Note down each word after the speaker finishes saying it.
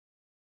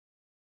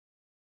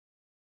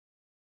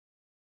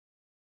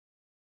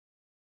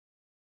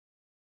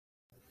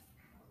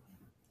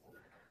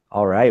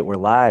All right, we're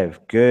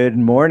live. Good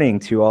morning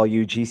to all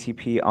you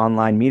GCP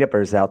online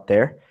meetuppers out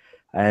there,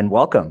 and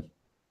welcome.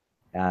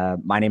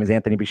 My name is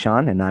Anthony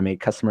Bouchon, and I'm a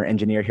customer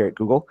engineer here at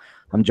Google.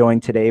 I'm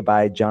joined today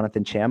by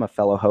Jonathan Cham, a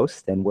fellow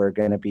host, and we're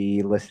going to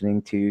be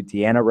listening to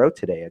Deanna Rowe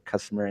today, a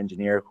customer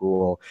engineer who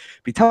will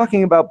be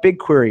talking about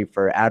BigQuery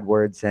for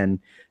AdWords and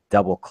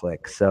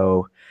DoubleClick.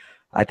 So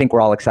I think we're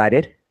all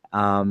excited,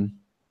 not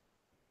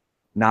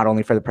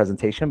only for the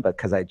presentation, but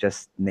because I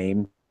just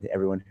named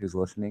everyone who's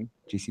listening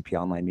GCP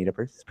online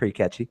meetuppers. It's pretty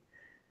catchy.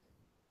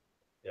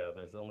 Yeah,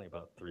 there's only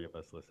about 3 of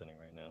us listening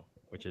right now,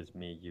 which is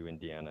me, you, and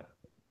Deanna.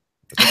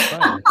 But that's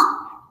fine.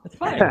 That's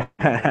fine.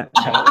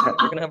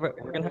 We're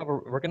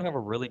gonna have a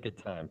really good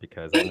time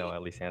because I know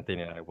at least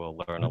Anthony and I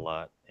will learn a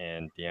lot,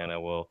 and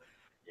Deanna will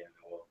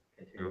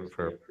improve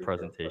her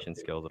presentation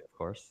skills, of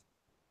course.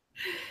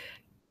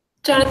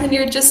 Jonathan,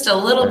 you're just a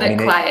little bit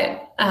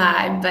quiet,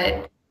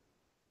 but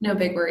no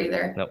big worry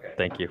there. No,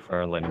 thank you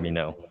for letting me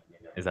know.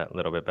 Is that a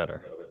little bit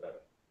better?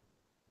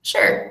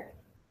 Sure.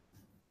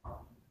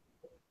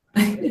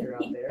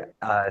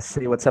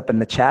 Say what's up in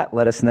the chat.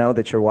 Let us know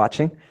that you're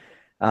watching.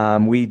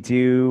 We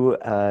do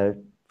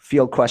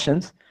field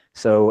questions.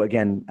 So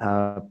again,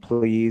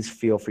 please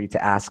feel free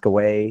to ask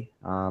away.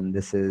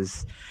 This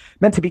is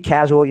meant to be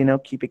casual,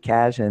 keep it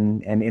cash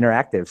and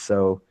interactive.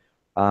 So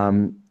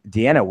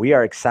Deanna, we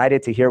are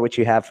excited to hear what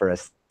you have for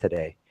us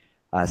today.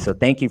 So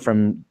thank you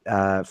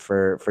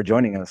for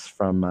joining us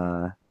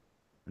from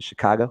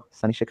Chicago,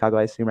 sunny Chicago,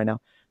 I assume right now.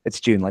 It's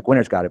June, like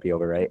winter's got to be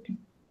over, right?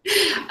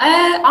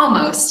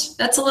 Almost.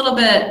 That's a little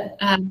bit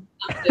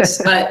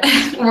obvious, but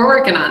we're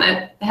working on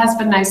it. It has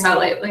been nice out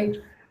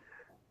lately.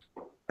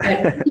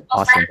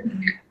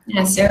 Awesome.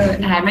 Yeah, so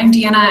I'm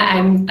Deanna.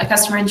 I'm a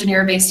customer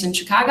engineer based in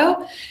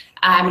Chicago,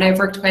 and I've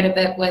worked quite a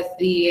bit with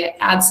the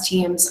ads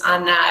teams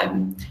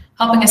on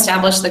helping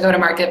establish the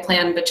go-to-market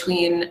plan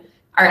between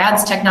our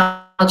ads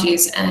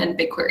technologies and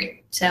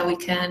BigQuery, so we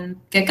can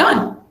get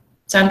going.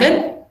 Sound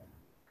good?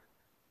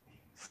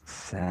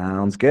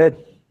 Sounds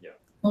good. Yeah.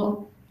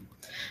 Cool.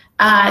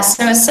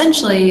 So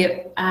essentially,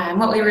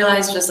 what we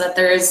realized was that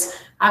there's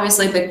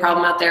obviously a big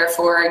problem out there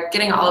for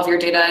getting all of your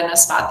data in a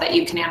spot that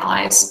you can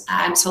analyze.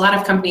 So a lot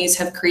of companies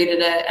have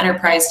created an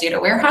enterprise data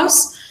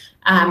warehouse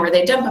where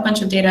they dump a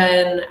bunch of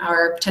data in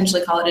or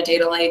potentially call it a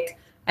data lake.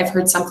 I've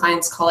heard some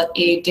clients call it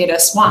a data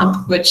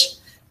swamp, which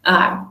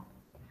I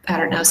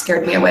don't know,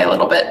 scared me away a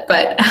little bit,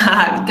 but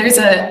there's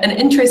an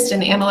interest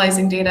in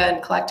analyzing data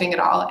and collecting it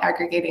all,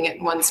 aggregating it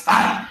in one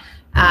spot.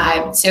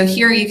 So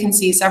here you can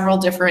see several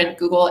different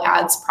Google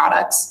Ads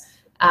products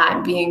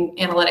being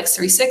Analytics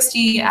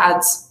 360,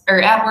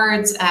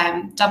 AdWords,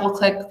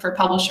 DoubleClick for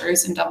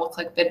publishers, and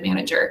DoubleClick Bid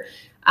Manager.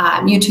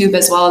 YouTube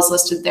as well is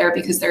listed there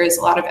because there is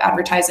a lot of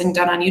advertising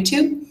done on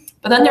YouTube.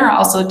 But then there are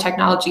also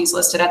technologies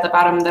listed at the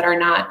bottom that are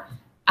not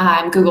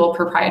Google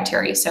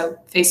proprietary. So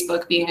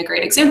Facebook being a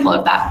great example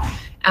of that,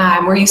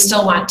 where you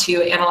still want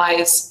to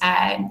analyze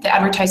the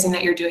advertising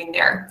that you're doing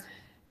there.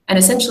 And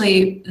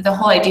essentially, the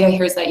whole idea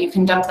here is that you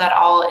can dump that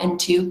all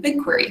into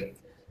BigQuery.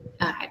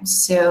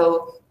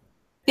 So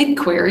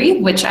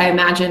BigQuery, which I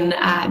imagine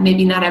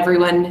maybe not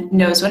everyone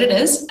knows what it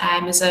is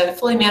a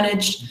fully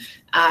managed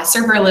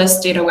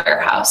serverless data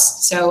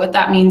warehouse. So what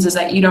that means is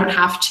that you don't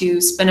have to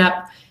spin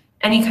up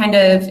any kind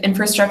of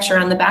infrastructure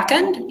on the back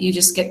end. You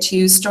just get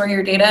to store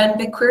your data in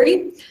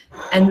BigQuery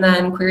and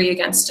then query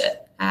against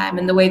it.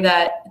 And the way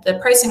that the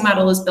pricing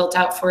model is built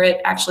out for it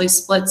actually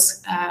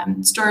splits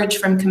storage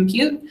from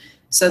compute,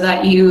 so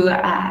that you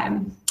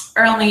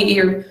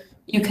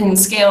you can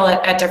scale it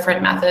at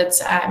different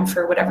methods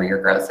for whatever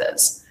your growth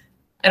is.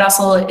 It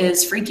also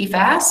is freaky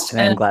fast. And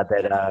I'm glad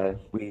that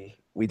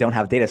we don't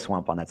have data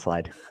swamp on that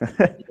slide.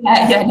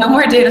 yeah, no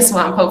more data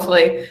swamp,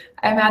 hopefully.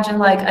 I imagine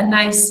like a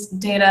nice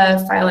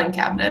data filing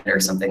cabinet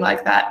or something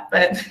like that,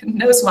 but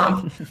no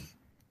swamp.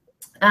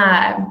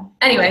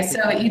 Anyway,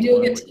 so you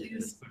do get to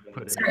use,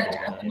 sorry,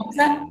 what was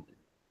that?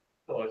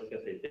 I was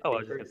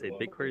just gonna say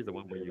BigQuery is the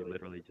one where you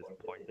literally just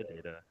point the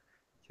data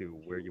to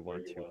where you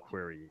want to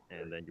query,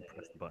 and then you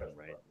press the button,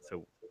 right?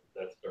 So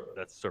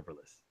that's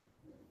serverless.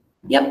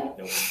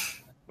 Yep.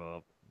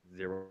 Well,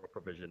 zero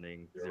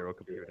provisioning, zero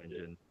compute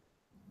engine.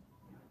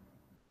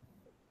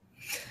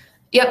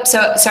 Yep.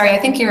 So sorry, I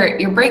think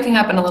you're breaking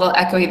up and a little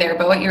echoey there.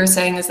 But what you were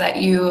saying is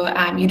that you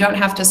don't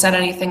have to set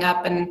anything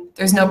up, and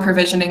there's no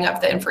provisioning of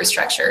the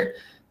infrastructure,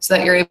 so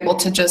that you're able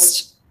to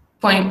just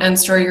point and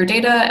store your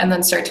data and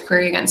then start to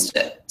query against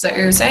it. Is that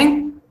what you're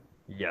saying?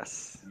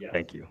 Yes.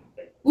 Thank you.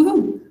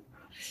 Woohoo.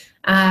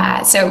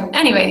 So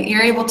anyway,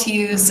 you're able to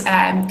use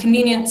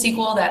convenient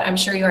SQL that I'm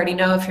sure you already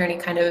know if you're any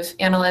kind of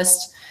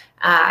analyst.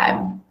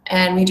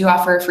 And we do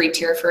offer a free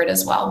tier for it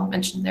as well,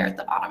 mentioned there at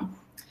the bottom.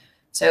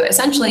 So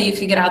essentially, you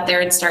could get out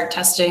there and start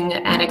testing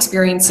and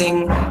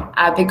experiencing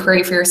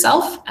BigQuery for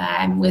yourself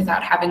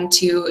without having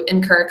to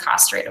incur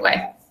cost right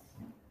away.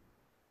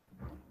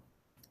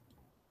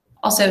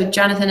 Also,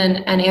 Jonathan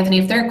and Anthony,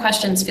 if there are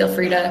questions, feel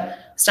free to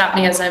stop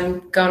me as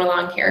I'm going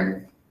along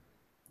here.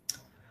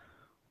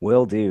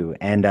 Will do.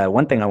 And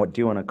one thing I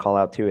do want to call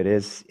out too, it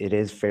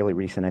is fairly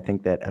recent. I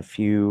think that a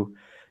few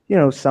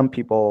some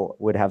people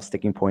would have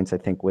sticking points, I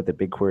think, with the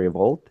BigQuery of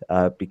old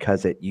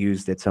because it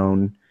used its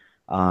own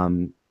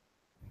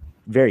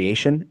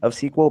variation of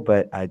SQL.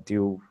 But I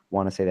do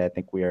want to say that I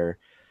think we are,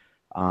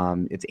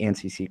 it's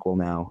ANSI SQL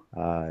now,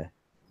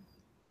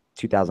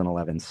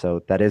 2011.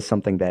 So that is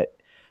something that,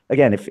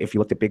 again, if you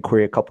looked at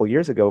BigQuery a couple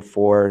years ago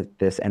for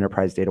this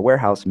enterprise data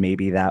warehouse,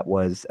 maybe that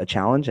was a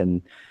challenge.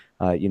 And,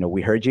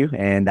 we heard you,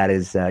 and that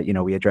is,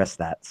 we addressed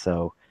that.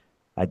 So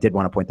I did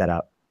want to point that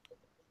out.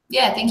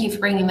 Yeah, thank you for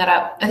bringing that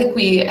up. I think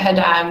we had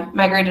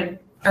migrated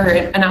or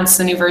announced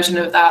the new version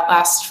of that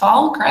last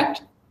fall,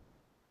 correct?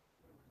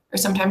 Or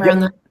sometime around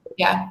that.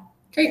 Yeah,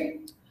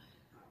 great.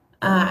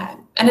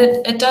 And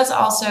it does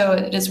also,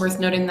 it is worth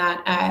noting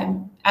that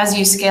as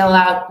you scale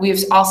out,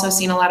 we've also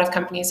seen a lot of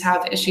companies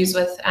have issues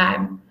with,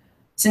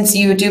 since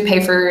you do pay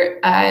for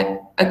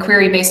a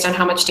query based on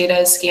how much data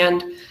is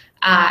scanned,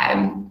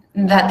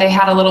 that they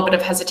had a little bit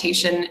of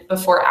hesitation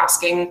before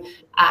asking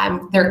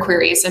their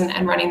queries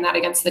and running that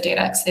against the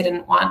data, because they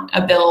didn't want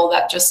a bill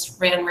that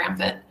just ran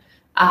rampant,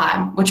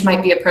 which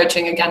might be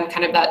approaching, again,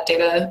 kind of that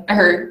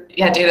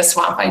data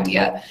swamp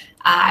idea.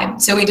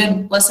 So we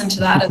did listen to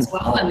that as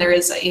well, and there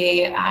is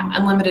a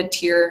unlimited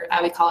tier,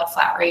 we call it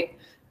flat rate,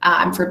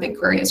 for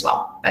BigQuery as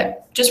well,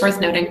 but just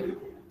worth noting.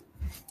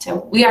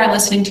 So we are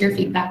listening to your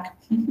feedback.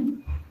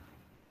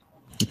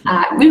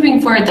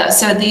 Moving forward though,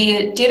 so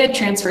the data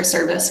transfer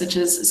service, which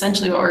is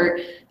essentially what we're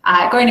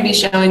going to be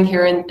showing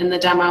here in the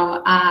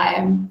demo,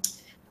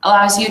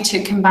 allows you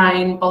to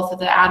combine both of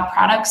the ad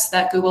products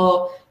that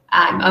Google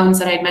owns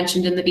that I had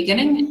mentioned in the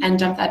beginning and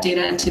dump that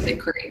data into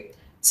BigQuery.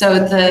 So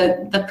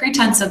the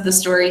pretense of the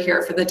story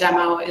here for the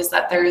demo is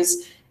that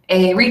there's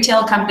a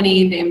retail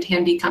company named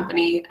Handy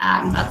Company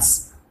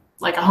that's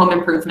like a home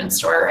improvement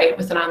store, right,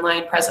 with an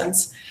online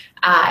presence.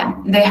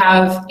 They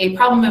have a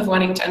problem of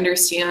wanting to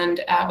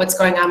understand what's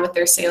going on with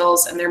their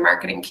sales and their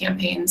marketing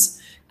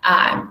campaigns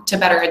to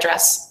better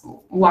address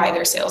why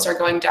their sales are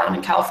going down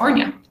in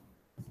California.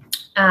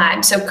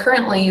 So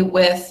currently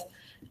with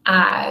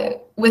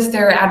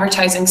their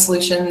advertising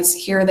solutions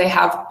here, they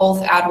have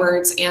both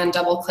AdWords and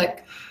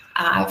DoubleClick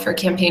for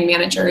campaign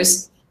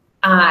managers.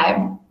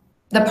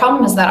 The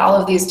problem is that all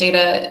of these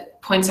data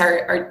points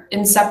are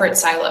in separate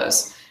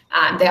silos.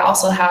 They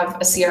also have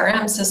a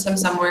CRM system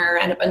somewhere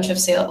and a bunch of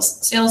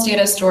sales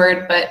data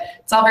stored, but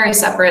it's all very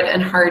separate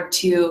and hard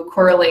to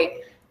correlate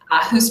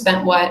who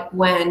spent what,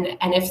 when,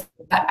 and if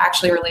that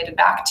actually related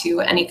back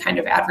to any kind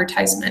of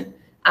advertisement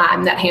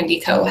that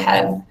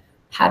HandyCo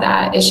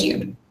had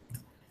issued.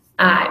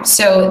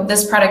 So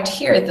this product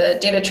here, the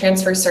data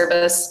transfer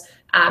service,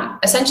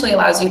 essentially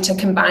allows you to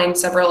combine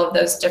several of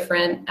those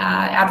different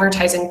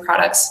advertising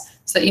products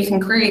so that you can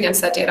query against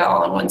that data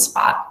all in one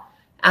spot.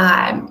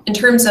 In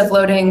terms of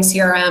loading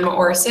CRM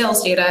or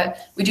sales data,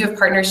 we do have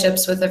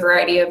partnerships with a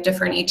variety of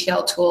different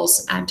ETL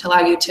tools to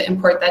allow you to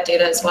import that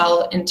data as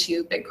well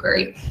into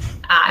BigQuery.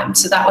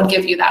 So that would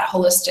give you that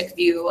holistic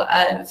view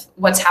of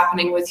what's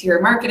happening with your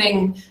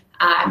marketing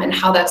and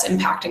how that's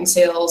impacting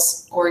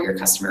sales or your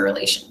customer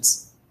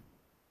relations.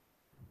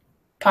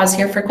 Pause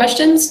here for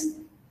questions.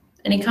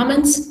 Any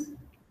comments?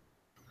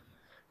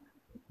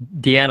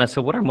 Deanna,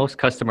 so what are most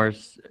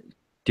customers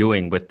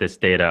doing with this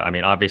data? I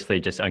mean, obviously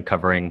just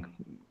uncovering,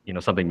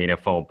 something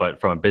meaningful,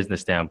 but from a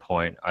business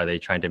standpoint, are they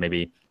trying to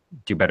maybe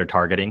do better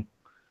targeting?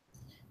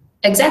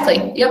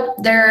 Exactly. Yep.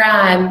 They're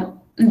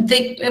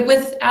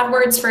with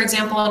AdWords, for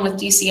example, and with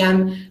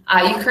DCM,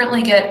 you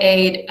currently get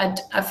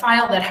a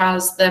file that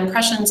has the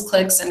impressions,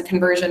 clicks, and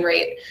conversion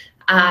rate,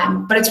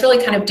 but it's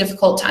really kind of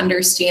difficult to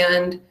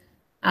understand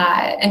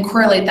and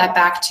correlate that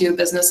back to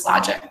business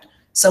logic.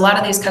 So a lot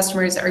of these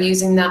customers are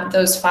using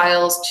those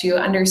files to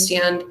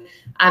understand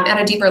at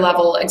a deeper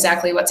level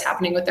exactly what's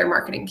happening with their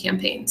marketing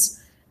campaigns.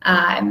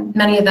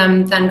 Many of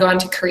them then go on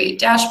to create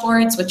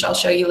dashboards, which I'll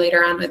show you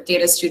later on with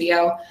Data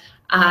Studio.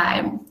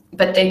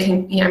 But they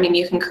can,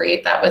 you can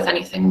create that with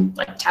anything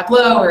like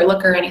Tableau or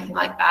Looker, anything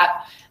like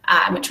that,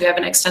 which we have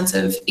an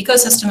extensive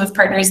ecosystem of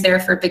partners there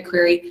for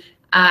BigQuery.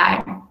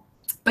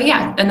 But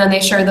yeah, and then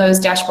they share those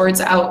dashboards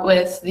out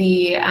with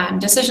the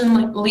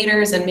decision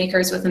leaders and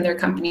makers within their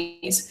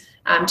companies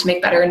to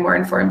make better and more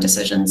informed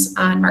decisions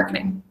on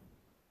marketing.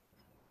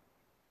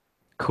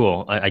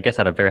 Cool. I guess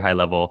at a very high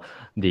level,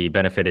 the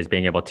benefit is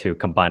being able to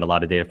combine a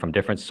lot of data from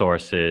different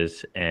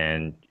sources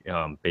and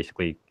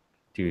basically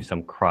do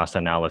some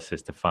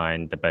cross-analysis to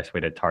find the best way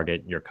to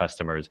target your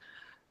customers,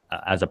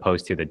 as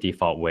opposed to the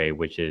default way,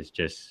 which is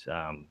just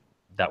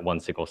that one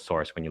single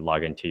source when you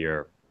log into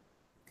your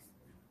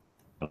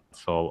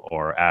console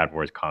or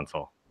AdWords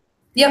console.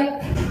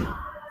 Yep.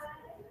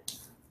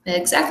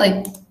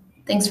 Exactly.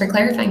 Thanks for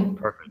clarifying.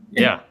 Perfect.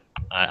 Yeah.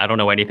 I don't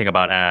know anything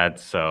about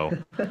ads, so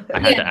I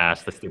had to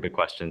ask the stupid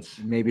questions.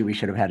 Maybe we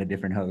should have had a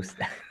different host.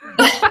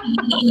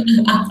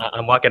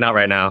 I'm walking out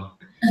right now.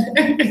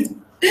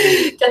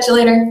 Catch you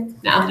later.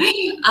 No.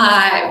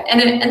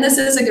 And this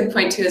is a good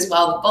point too as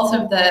well. Both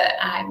of the,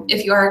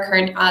 if you are a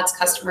current ads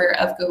customer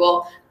of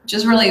Google, which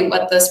is really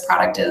what this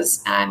product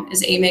is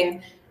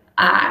aiming,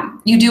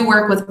 you do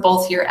work with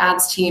both your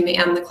ads team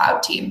and the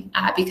cloud team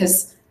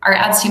because our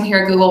ads team here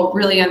at Google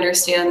really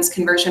understands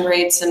conversion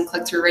rates and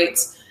click-through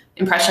rates,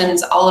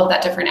 impressions, all of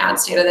that different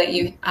ads data that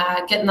you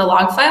get in the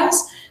log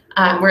files.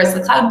 Whereas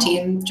the cloud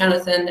team,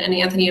 Jonathan and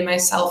Anthony and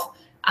myself,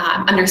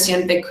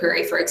 understand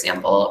BigQuery, for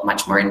example,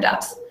 much more in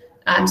depth.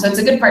 So it's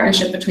a good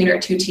partnership between our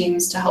two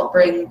teams to help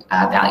bring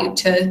value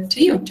to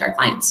you, to our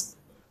clients.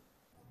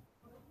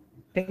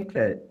 I think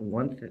that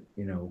one thing,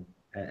 you know,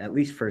 at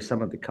least for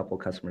some of the couple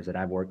customers that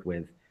I've worked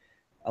with,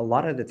 a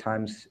lot of the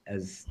times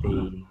as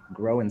they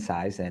grow in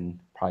size and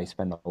probably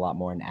spend a lot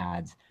more in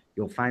ads,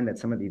 you'll find that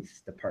some of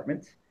these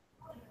departments,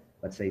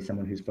 let's say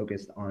someone who's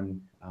focused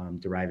on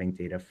deriving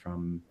data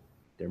from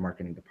their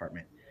marketing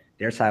department,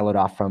 they're siloed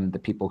off from the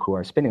people who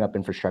are spinning up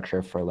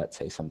infrastructure for, let's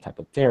say, some type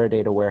of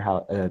Teradata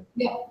warehouse,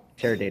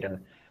 Teradata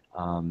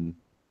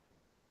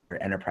or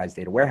enterprise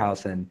data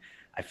warehouse. And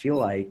I feel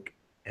like,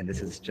 and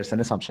this is just an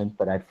assumption,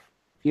 but I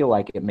feel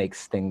like it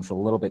makes things a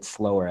little bit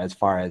slower as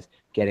far as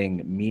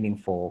getting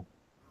meaningful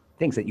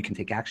things that you can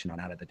take action on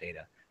out of the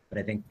data. But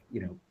I think, you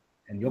know,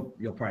 and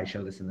you'll probably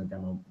show this in the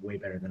demo way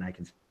better than I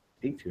can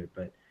speak to it,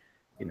 but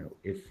you know,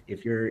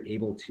 if you're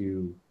able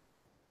to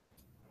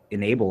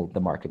enable the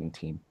marketing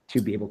team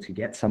to be able to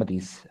get some of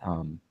these,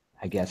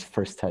 I guess,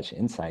 first touch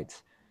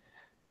insights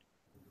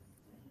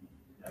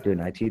to an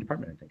IT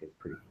department, I think it's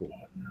pretty cool.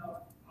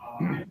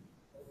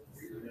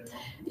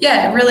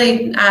 Yeah, it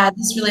really,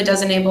 this really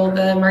does enable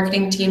the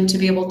marketing team to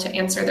be able to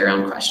answer their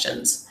own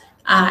questions,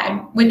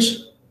 which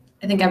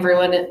I think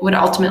everyone would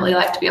ultimately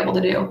like to be able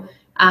to do.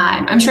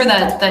 I'm sure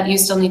that you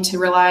still need to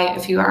rely,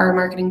 if you are a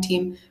marketing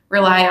team,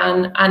 rely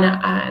on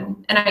an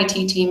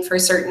IT team for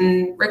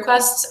certain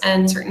requests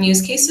and certain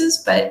use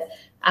cases, but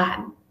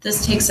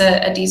this takes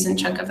a decent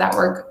chunk of that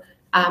work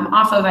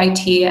off of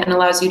IT and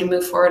allows you to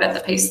move forward at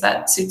the pace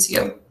that suits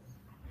you.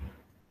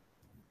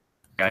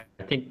 I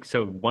think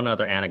so. One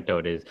other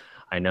anecdote is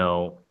I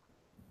know,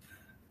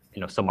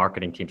 you know, some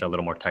marketing teams are a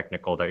little more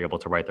technical. They're able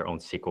to write their own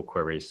SQL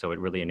queries, so it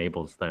really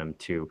enables them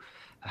to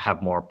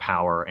have more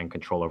power and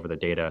control over the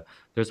data.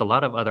 There's a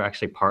lot of other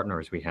actually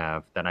partners we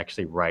have that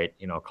actually write,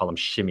 you know, call them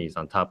shimmies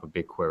on top of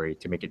BigQuery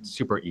to make it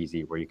super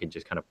easy, where you can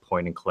just kind of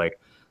point and click,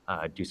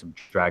 do some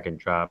drag and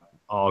drop,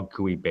 all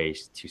GUI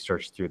based to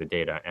search through the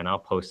data. And I'll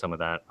post some of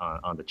that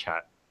on the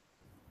chat.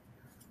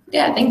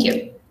 Yeah, thank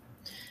you.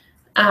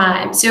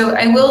 So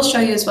I will show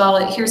you as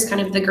well, here's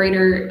kind of the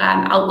greater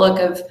outlook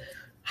of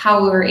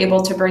how we were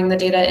able to bring the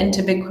data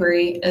into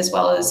BigQuery as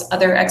well as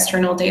other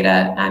external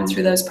data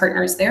through those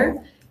partners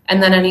there.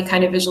 And then any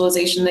kind of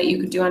visualization that you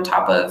could do on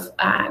top of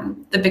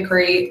the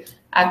BigQuery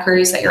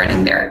queries that you're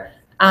running there.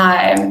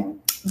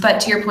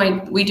 But to your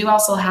point, we do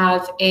also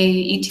have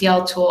a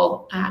ETL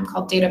tool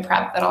called Data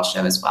Prep that I'll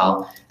show as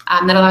well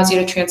that allows you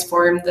to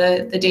transform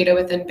the data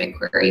within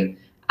BigQuery.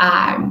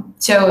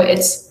 So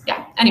it's,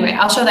 yeah, anyway,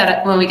 I'll show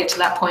that when we get to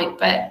that point,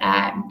 but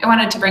I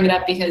wanted to bring it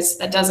up because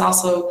that does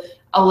also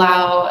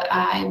allow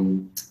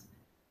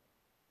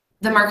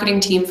the marketing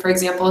team, for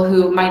example,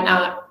 who you might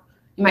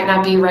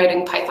not be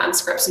writing Python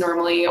scripts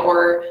normally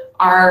or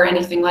R or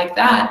anything like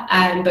that,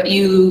 but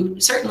you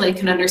certainly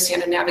can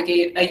understand and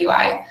navigate a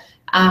UI.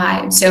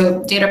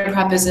 So data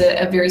prep is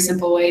a very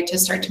simple way to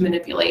start to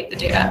manipulate the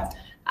data,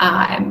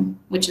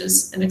 which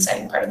is an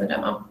exciting part of the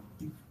demo.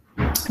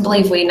 I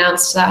believe we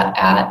announced that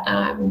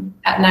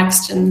at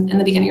Next in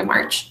the beginning of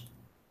March.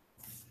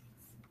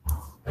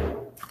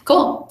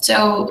 Cool.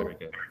 So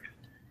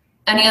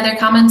any other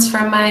comments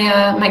from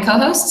my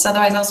co-hosts?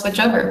 Otherwise, I'll switch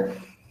over.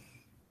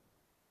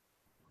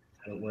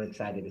 We're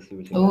excited to see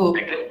what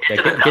you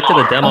get to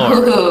the demo.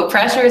 Ooh,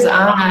 pressure's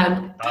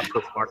on.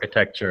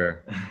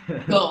 Architecture.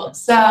 Cool.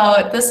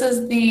 So this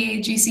is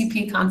the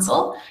GCP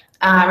console.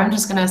 I'm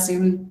just going to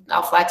assume,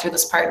 I'll fly through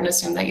this part and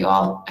assume that you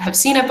all have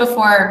seen it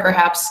before, or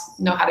perhaps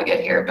know how to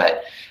get here,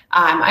 but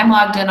I'm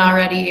logged in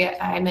already.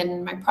 I'm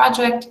in my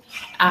project.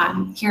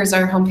 Here's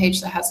our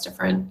homepage that has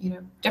different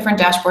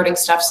dashboarding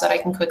stuff so that I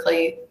can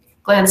quickly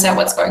glance at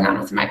what's going on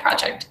with my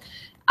project.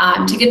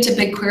 To get to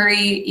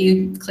BigQuery,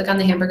 you click on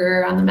the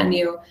hamburger on the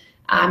menu,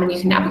 and you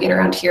can navigate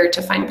around here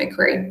to find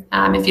BigQuery.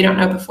 If you don't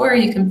know before,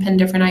 you can pin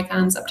different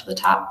icons up to the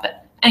top.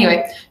 But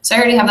anyway, so I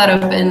already have that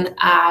open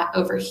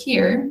over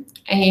here,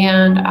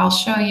 and I'll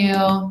show you,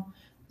 I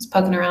was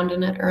poking around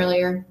in it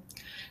earlier,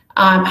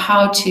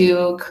 how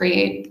to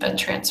create a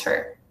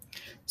transfer.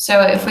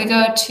 So if we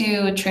go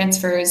to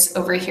transfers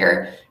over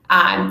here,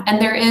 and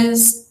there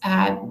is,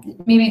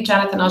 maybe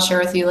Jonathan, I'll share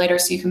with you later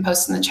so you can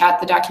post in the chat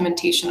the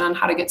documentation on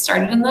how to get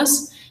started in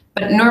this.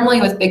 But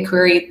normally with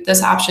BigQuery,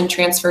 this option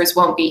transfers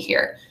won't be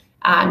here.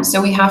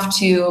 So we have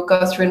to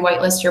go through and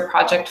whitelist your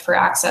project for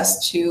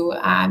access to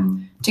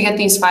get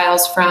these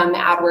files from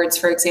AdWords,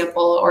 for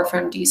example, or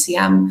from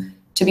DCM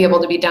to be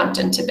able to be dumped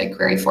into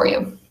BigQuery for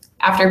you.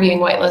 After being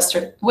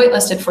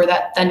whitelisted for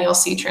that, then you'll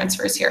see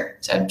transfers here.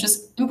 So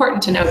just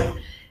important to note.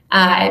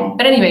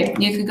 But anyway,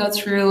 you could go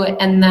through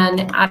and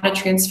then add a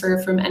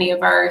transfer from any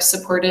of our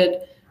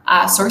supported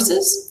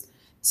sources.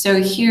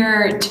 So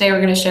here today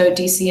we're going to show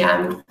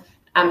DCM,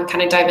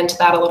 kind of dive into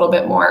that a little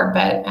bit more,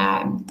 but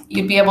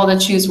you'd be able to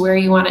choose where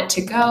you want it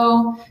to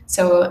go.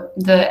 So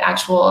the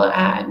actual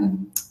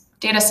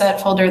data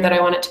set folder that I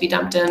want it to be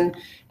dumped in,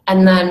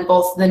 and then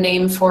both the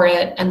name for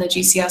it and the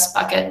GCS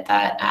bucket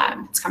that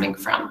it's coming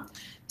from.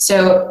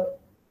 So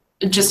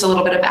just a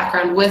little bit of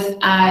background with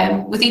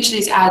each of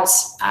these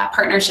ads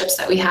partnerships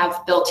that we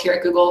have built here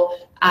at Google,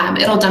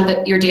 it'll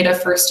dump your data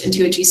first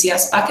into a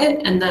GCS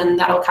bucket, and then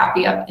that'll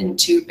copy up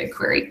into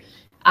BigQuery.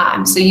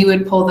 So you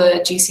would pull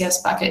the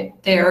GCS bucket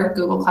there,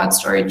 Google Cloud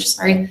Storage,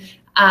 sorry,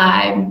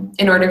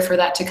 in order for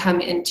that to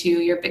come into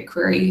your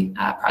BigQuery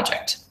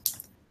project.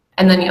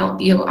 And then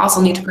you'll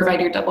also need to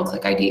provide your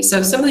DoubleClick ID.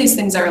 So some of these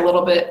things are a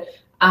little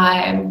bit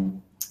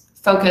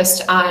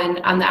focused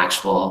on the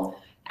actual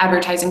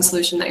advertising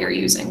solution that you're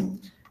using.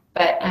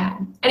 But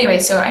anyway,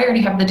 so I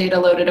already have the data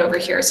loaded over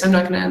here, so I'm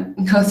not going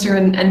to go through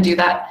and do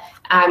that.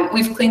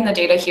 We've cleaned the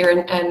data here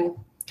and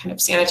kind of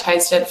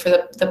sanitized it for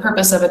the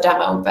purpose of a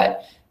demo,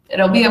 but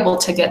it'll be able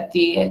to get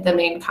the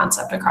main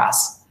concept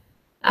across.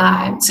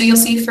 So you'll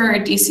see for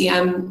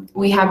DCM,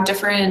 we have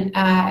different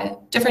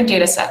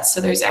data sets. So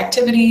there's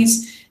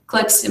activities,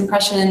 clicks,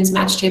 impressions,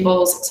 match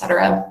tables,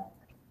 etc.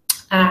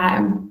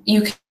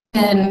 You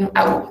can,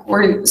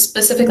 we're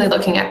specifically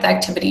looking at the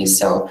activities,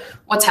 so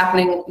what's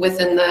happening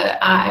within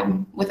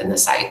the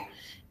site.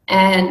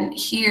 And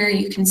here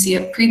you can see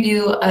a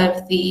preview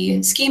of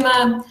the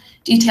schema,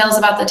 details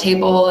about the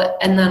table,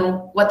 and then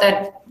what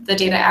the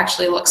data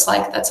actually looks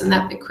like that's in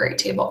that BigQuery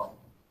table.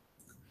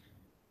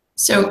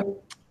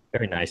 So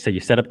very nice. So you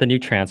set up the new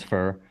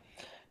transfer,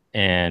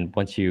 and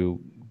once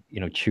you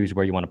choose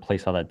where you want to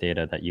place all that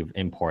data that you've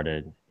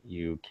imported,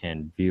 you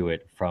can view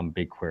it from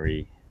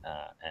BigQuery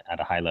at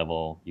a high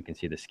level. You can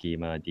see the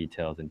schema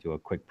details and do a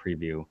quick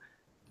preview.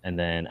 And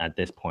then at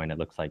this point, it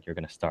looks like you're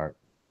going to start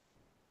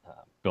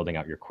building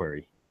out your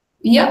query.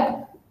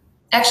 Yep.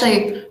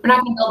 Actually, we're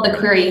not going to build the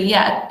query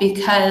yet,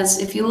 because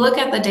if you look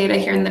at the data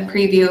here in the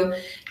preview,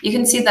 you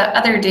can see the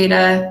other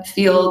data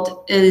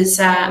field is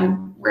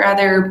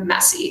rather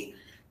messy.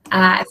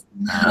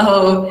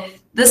 So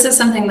this is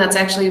something that's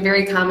actually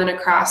very common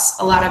across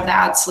a lot of the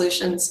ad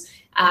solutions,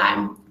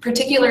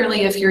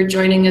 particularly if you're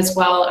joining as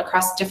well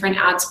across different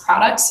ads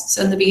products.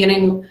 So in the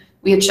beginning,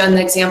 we had shown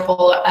the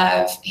example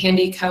of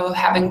HandyCo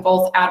having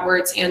both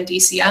AdWords and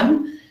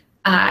DCM.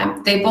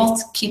 They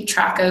both keep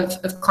track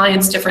of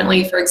clients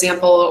differently, for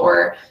example,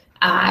 or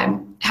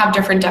have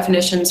different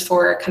definitions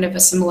for kind of a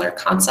similar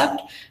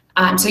concept.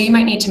 So you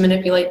might need to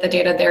manipulate the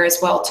data there as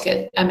well to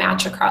get a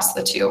match across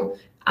the two.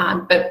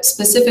 But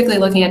specifically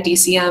looking at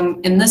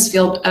DCM, in this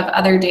field of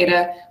other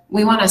data,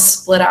 we want to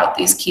split out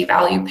these key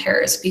value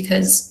pairs,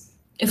 because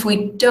if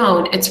we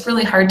don't, it's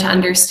really hard to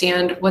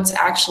understand what's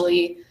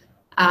actually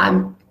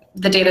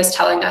the data is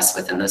telling us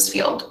within this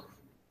field.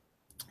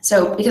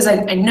 So because I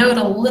note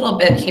a little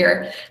bit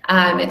here,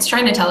 it's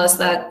trying to tell us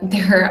that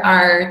there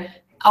are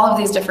all of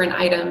these different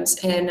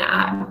items in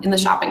the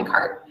shopping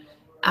cart.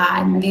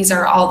 These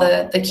are all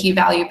the key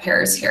value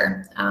pairs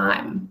here.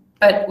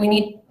 But we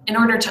need, in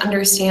order to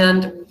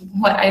understand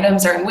what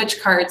items are in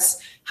which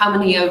carts, how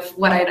many of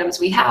what items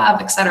we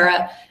have,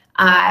 etc.,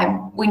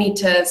 we need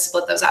to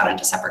split those out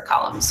into separate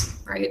columns,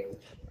 right?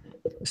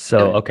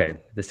 So, okay,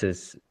 this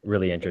is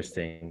really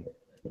interesting.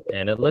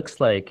 And it looks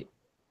like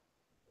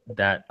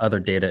that other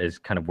data is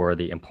kind of where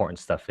the important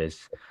stuff is.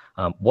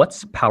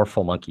 What's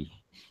Powerful Monkey?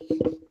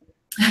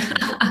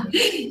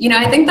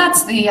 I think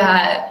that's the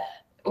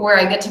where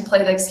I get to play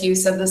the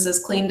excuse of this is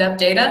cleaned up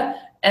data,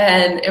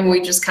 and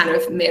we just kind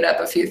of made up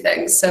a few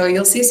things. So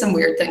you'll see some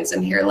weird things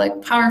in here,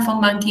 like Powerful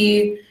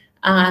Monkey,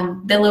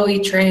 Billowy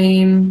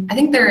Train. I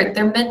think they're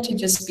meant to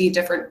just be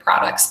different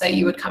products that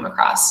you would come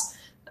across.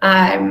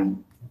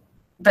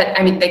 But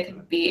I mean, they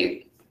could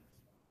be,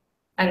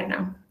 I don't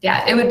know.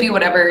 Yeah, it would be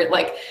whatever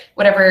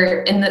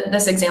in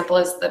this example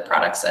is the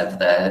products of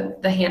the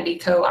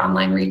HandyCo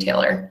online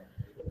retailer.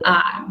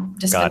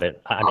 Got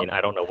it. I mean,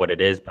 I don't know what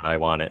it is, but I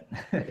want it.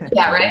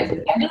 Yeah, right.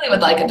 I really would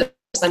like a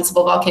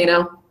dispensable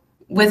volcano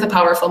with a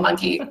powerful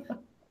monkey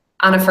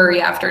on a furry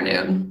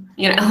afternoon.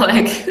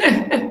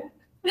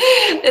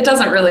 It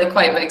doesn't really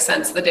quite make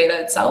sense, the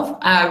data itself.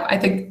 I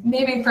think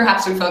maybe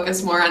perhaps we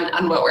focus more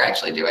on what we're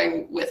actually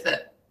doing with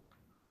it,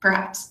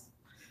 perhaps.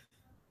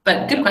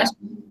 But good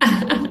question.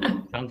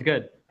 Sounds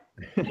good.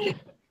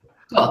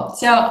 Cool.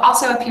 So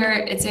also up here,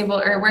 it's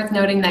worth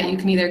noting that you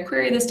can either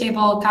query this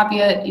table, copy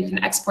it, you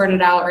can export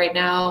it out right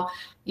now,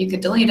 you could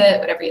delete it,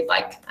 whatever you'd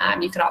like.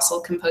 You could also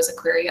compose a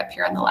query up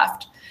here on the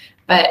left.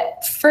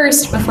 But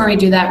first, before we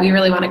do that, we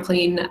really want to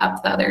clean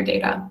up the other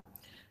data.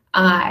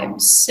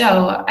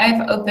 So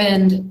I've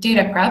opened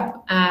Data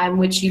Prep,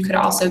 which you could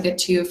also get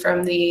to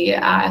from the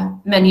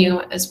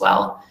menu as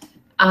well.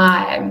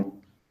 I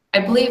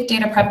believe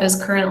Data Prep is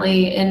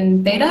currently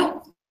in beta,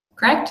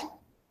 correct?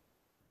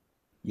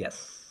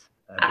 Yes.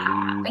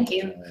 Thank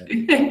you.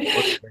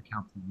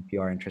 If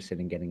you are interested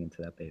in getting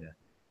into that beta.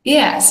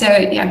 Yeah, so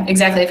yeah,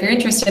 exactly. If you're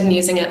interested in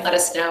using it, let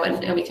us know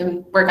and we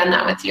can work on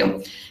that with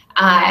you.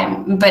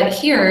 But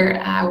here,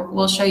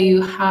 we'll show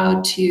you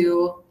how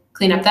to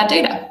clean up that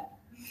data.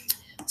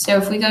 So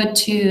if we go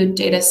to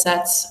data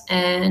sets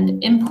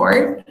and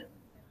import,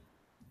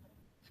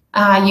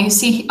 You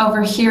see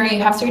over here,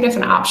 you have 3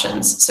 different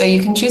options. So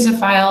you can choose a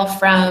file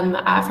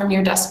from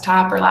your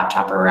desktop or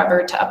laptop or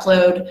wherever to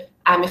upload.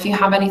 If you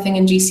have anything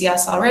in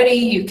GCS already,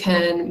 you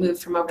can move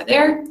from over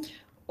there,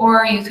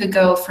 or you could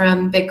go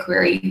from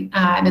BigQuery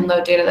and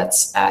load data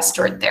that's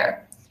stored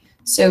there.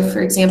 So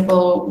for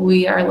example,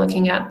 we are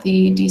looking at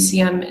the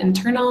DCM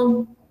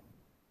internal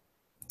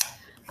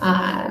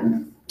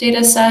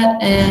data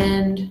set,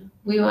 and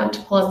we want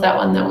to pull up that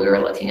one that we were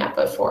looking at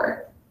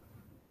before.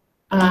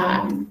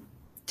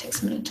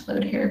 Takes a minute to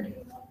load here.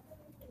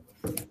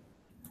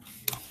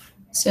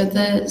 So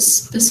the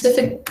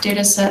specific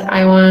data set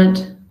I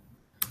want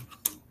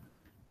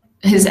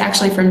is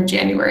actually from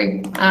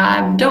January.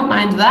 Don't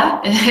mind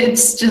that.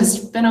 It's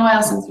just been a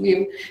while since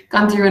we've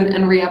gone through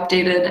and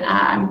re-updated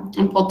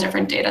and pulled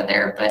different data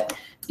there. But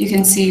you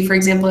can see, for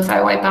example, if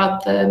I wipe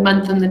out the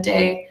month and the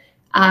day,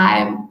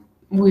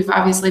 we've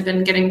obviously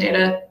been getting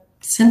data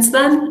since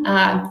then.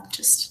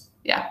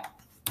 Yeah.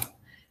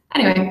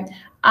 Anyway.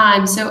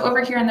 So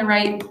over here on the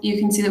right, you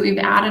can see that we've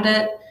added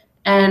it,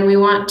 and we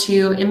want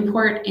to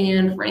import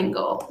and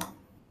wrangle.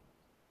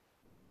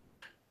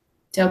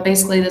 So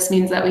basically, this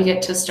means that we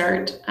get to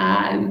start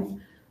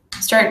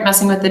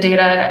messing with the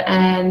data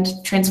and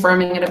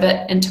transforming it a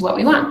bit into what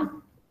we want.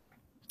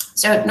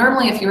 So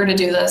normally, if you were to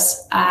do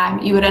this,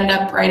 you would end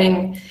up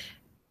writing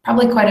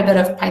probably quite a bit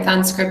of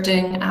Python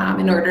scripting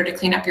in order to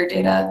clean up your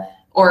data,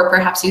 or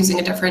perhaps using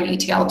a different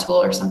ETL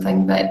tool or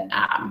something. But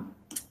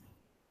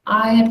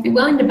I'd be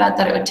willing to bet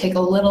that it would take a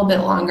little bit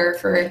longer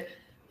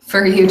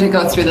for you to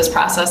go through this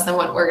process than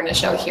what we're going to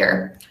show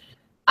here.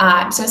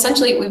 So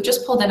essentially, we've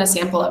just pulled in a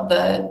sample of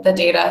the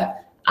data.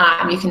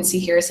 You can see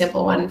here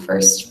sample 1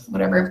 first,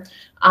 whatever.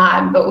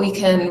 But we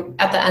can,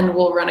 at the end,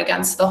 we'll run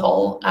against the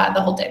whole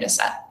data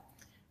set.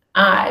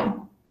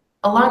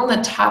 Along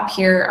the top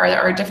here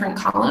are different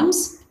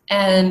columns,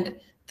 and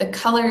the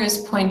colors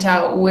point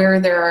out where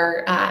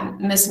there are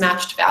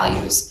mismatched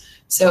values.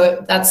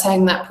 So that's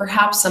saying that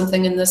perhaps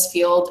something in this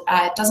field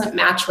doesn't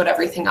match what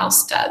everything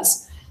else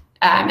does.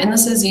 And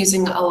this is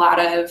using a lot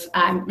of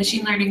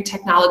machine learning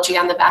technology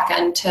on the back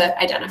end to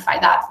identify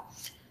that.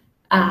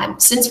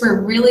 Since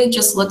we're really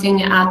just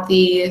looking at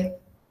the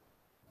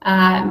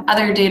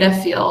other data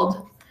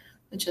field,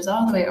 which is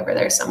all the way over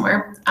there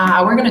somewhere,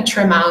 we're going to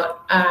trim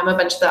out a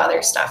bunch of the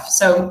other stuff.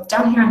 So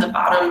down here on the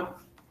bottom,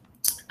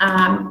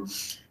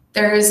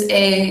 there's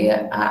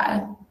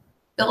a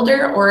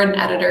builder or an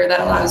editor that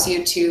allows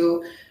you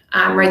to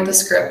write the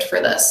script for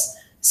this.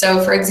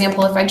 So for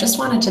example, if I just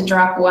wanted to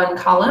drop 1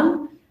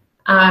 column,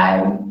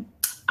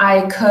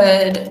 I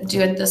could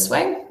do it this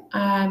way.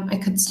 I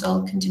could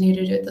still continue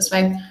to do it this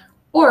way,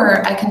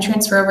 or I can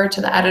transfer over to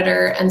the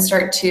editor and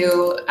start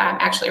to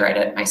actually write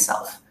it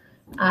myself,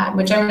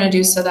 which I'm going to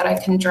do so that I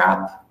can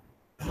drop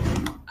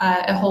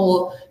a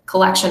whole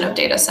collection of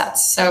data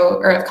sets,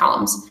 or of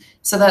columns.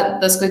 So that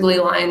the squiggly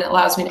line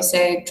allows me to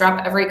say,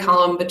 drop every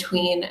column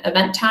between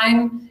event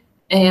time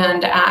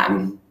and, I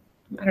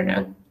don't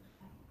know,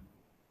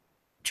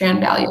 tran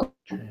value.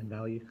 Tran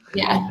value.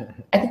 Yeah,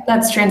 I think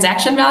that's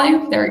transaction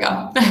value. There we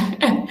go.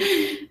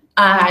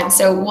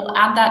 So we'll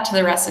add that to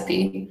the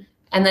recipe.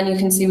 And then you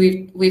can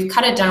see we've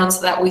cut it down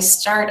so that we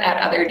start at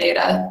other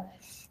data,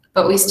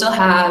 but we still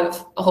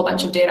have a whole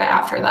bunch of data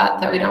after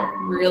that we don't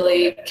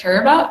really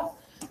care about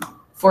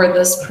for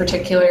this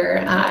particular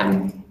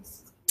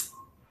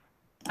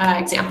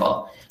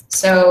example.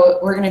 So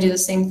we're going to do the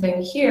same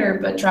thing here,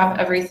 but drop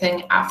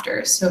everything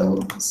after. So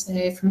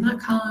say from that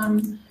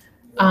column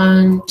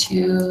on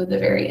to the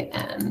very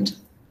end,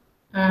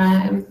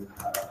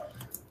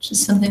 which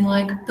is something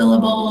like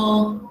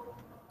billable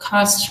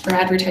cost for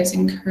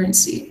advertising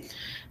currency.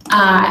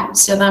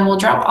 So then we'll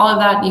drop all of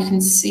that, and you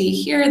can see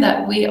here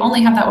that we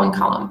only have that 1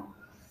 column,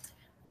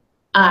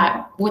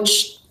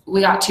 which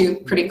we got to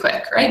pretty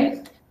quick,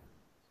 right?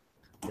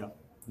 Yeah,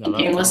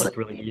 no, that's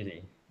really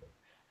easy.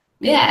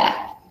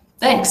 Yeah,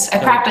 thanks. I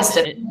practiced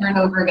it over and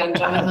over again,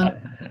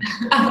 Jonathan.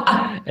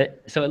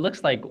 So it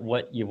looks like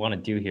what you want to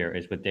do here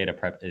is with data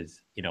prep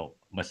is,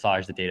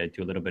 massage the data,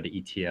 do a little bit of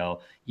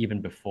ETL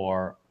even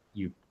before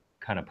you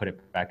kind of put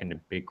it back into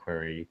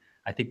BigQuery.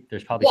 I think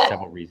there's probably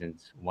several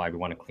reasons why we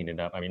want to clean it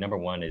up. I mean, number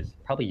one is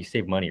probably you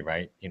save money,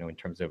 right? In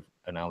terms of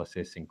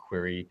analysis and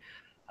query,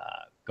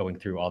 going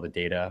through all the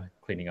data,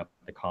 cleaning up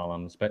the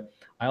columns. But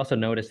I also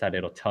noticed that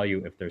it'll tell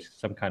you if there's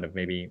some kind of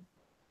maybe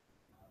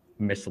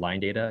misaligned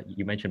data.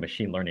 You mentioned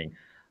machine learning.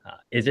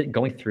 Is it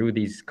going through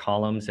these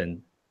columns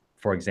and,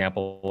 for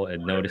example, it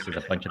notices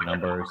a bunch of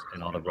numbers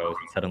in all the rows,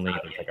 and suddenly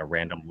there's like a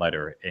random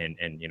letter in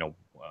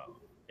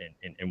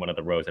one of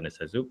the rows, and it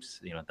says,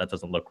 "Oops, that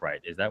doesn't look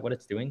right." Is that what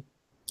it's doing?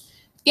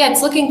 Yeah,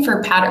 it's looking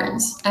for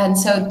patterns. And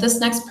so this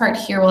next part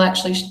here will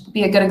actually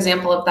be a good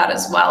example of that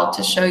as well,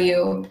 to show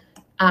you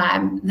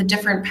the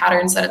different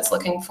patterns that it's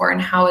looking for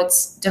and how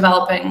it's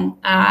developing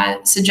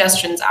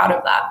suggestions out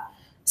of that.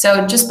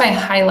 So just by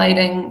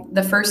highlighting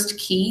the first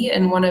key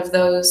in one of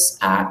those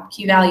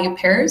key value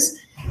pairs,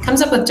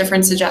 comes up with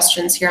different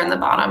suggestions here on the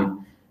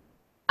bottom,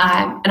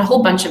 and a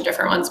whole bunch of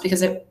different ones,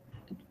 because it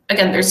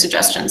again, there's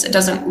suggestions. It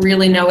doesn't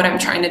really know what I'm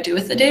trying to do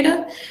with the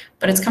data,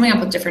 but it's coming up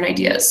with different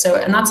ideas. So,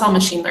 and that's all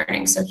machine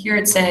learning. So here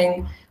it's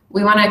saying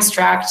we want to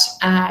extract,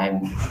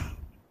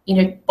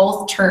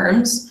 both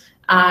terms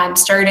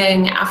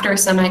starting after a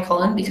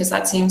semicolon, because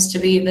that seems to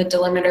be the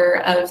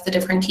delimiter of the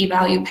different key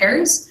value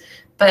pairs,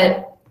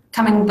 but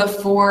coming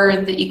before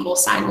the equal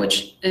sign,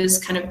 which is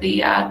kind of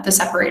the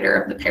separator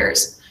of the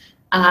pairs.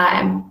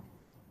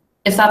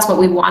 If that's what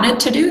we want it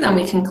to do, then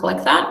we can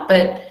click that,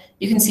 but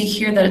you can see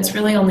here that it's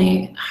really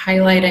only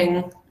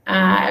highlighting,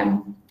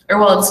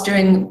 it's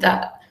doing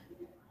the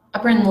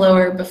upper and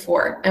lower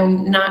before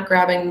and not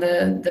grabbing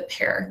the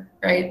pair,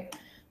 right?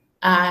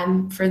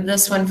 For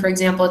this one, for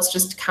example, it's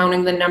just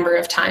counting the number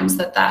of times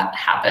that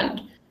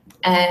happened.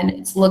 And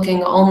it's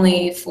looking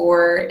only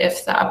for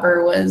if the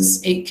upper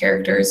was 8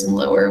 characters and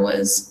lower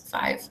was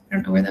 5. I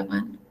don't know where that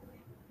went.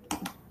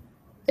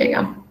 There you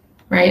go,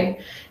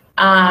 right?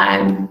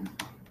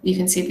 You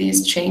can see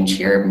these change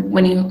here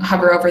when you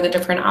hover over the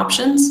different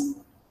options.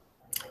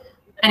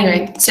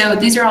 Anyway, so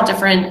these are all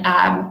different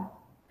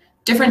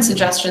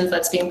suggestions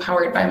that's being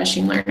powered by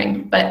machine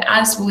learning. But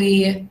as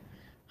we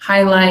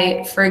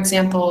highlight, for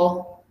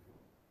example,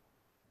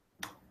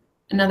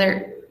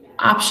 another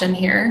option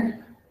here,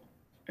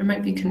 I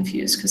might be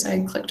confused because I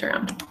clicked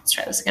around. Let's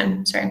try this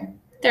again. Sorry.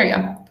 There we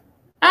go.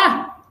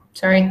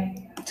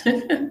 Sorry. So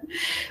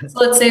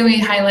let's say we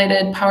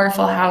highlighted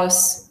powerful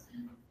house,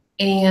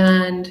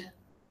 and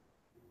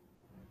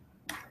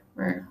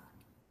I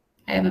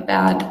have a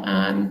bad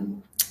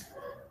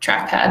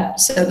trackpad.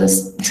 So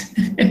this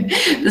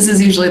this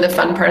is usually the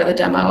fun part of the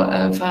demo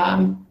of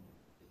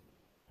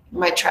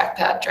my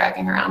trackpad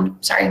dragging around.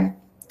 Sorry.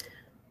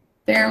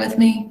 Bear with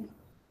me.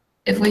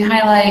 If we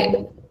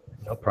highlight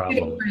no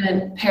problem. 2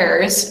 different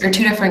pairs or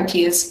 2 different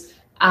keys,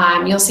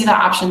 you'll see the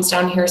options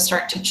down here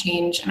start to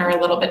change and are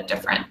a little bit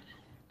different.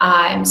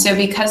 So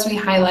because we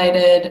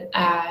highlighted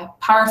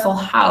powerful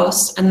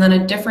house and then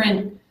a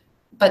different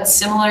but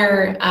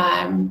similar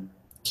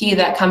key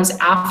that comes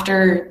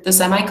after the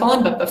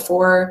semicolon but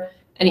before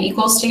an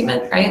equal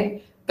statement,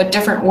 right? But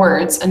different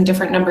words and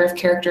different number of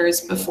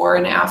characters before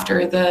and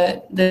after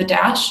the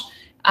dash,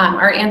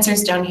 our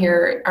answers down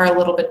here are a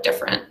little bit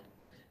different.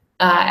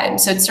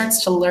 So it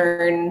starts to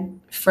learn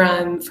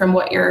from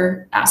what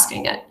you're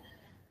asking it.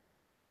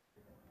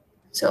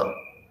 So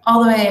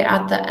all the way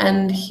at the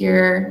end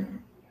here,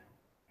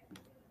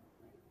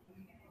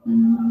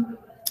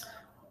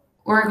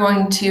 we're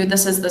going to,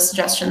 this is the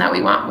suggestion that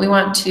we want. We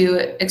want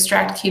to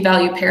extract key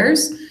value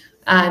pairs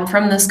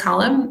from this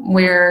column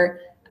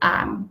where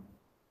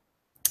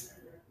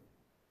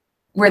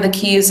the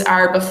keys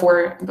are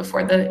before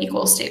the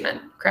equal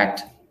statement,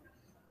 correct?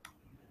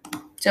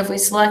 So if we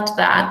select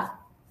that,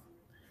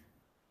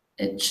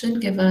 it should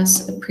give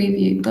us a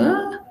preview.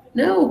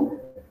 No,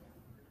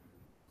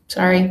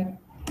 sorry.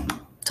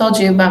 Told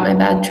you about my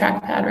bad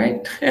trackpad,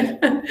 right?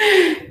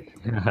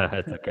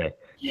 It's okay.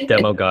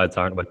 Demo gods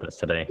aren't with us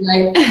today.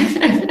 Right.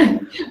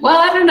 Well,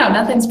 I don't know.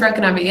 Nothing's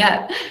broken on me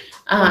yet.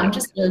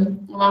 Just a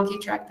wonky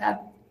trackpad.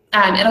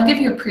 It'll give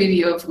you a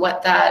preview of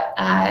what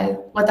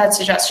that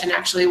suggestion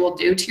actually will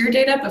do to your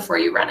data before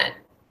you run it.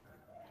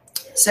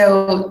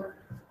 So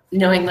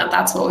knowing that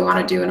that's what we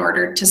want to do in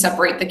order to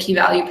separate the key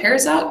value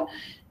pairs out,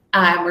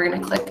 we're going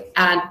to click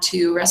Add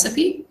to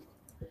Recipe.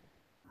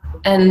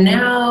 And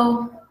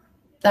now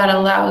that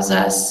allows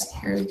us,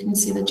 here we can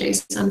see the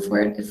JSON for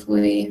it. If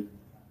we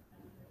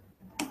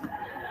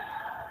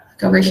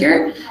look over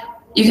here,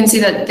 you can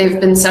see that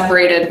they've been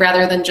separated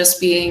rather than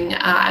just being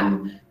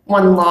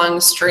one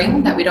long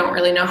string that we don't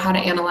really know how to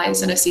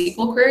analyze in a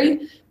SQL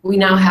query. We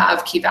now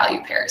have key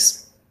value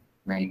pairs,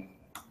 right?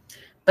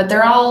 But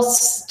they're all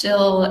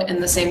still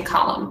in the same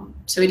column.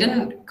 So we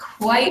didn't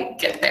quite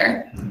get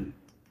there.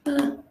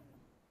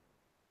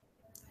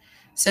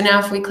 So now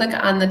if we click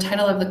on the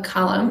title of the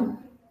column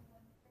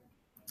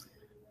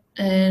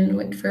and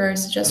wait for our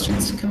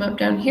suggestions to come up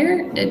down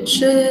here, it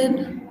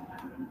should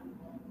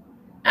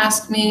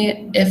ask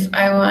me if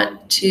I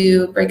want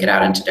to break it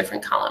out into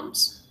different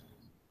columns,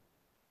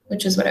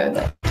 which is what I would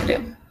like to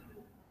do.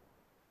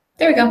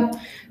 There we go.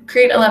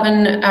 Create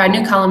 11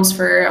 new columns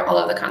for all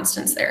of the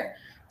constants there.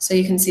 So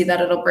you can see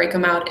that it'll break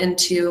them out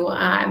into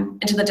a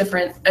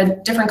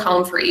different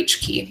column for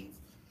each key.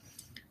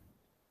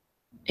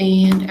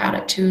 And add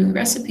it to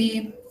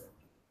recipe.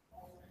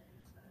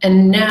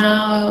 And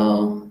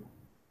now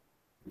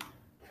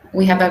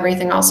we have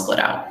everything all split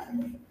out.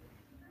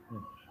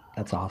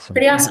 That's awesome.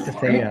 Pretty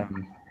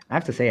awesome. I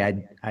have to say,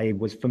 I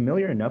was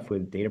familiar enough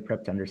with data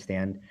prep to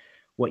understand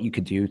what you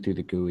could do through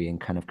the GUI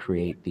and kind of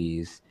create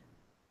these,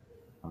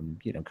 kind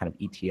of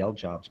ETL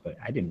jobs, but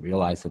I didn't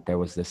realize that there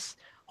was this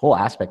whole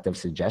aspect of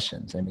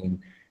suggestions. I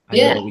mean, I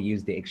know that we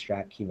use the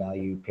extract key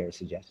value pair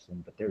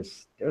suggestion, but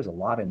there's a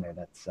lot in there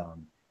that's,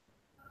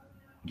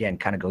 again,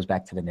 kind of goes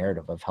back to the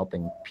narrative of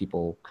helping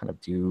people kind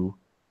of do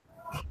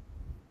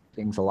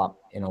things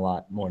in a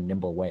lot more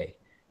nimble way,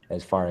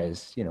 as far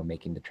as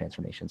making the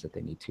transformations that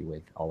they need to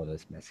with all of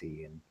this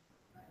messy and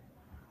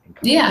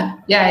yeah,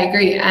 I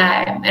agree.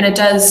 And it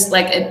does,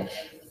 like,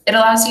 it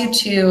allows you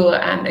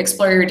to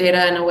explore your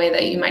data in a way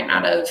that you might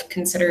not have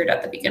considered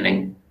at the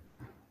beginning,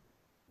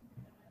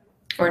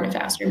 or in a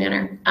faster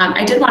manner.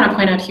 I did want to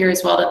point out here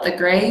as well that the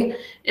gray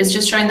is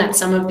just showing that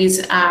some of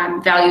these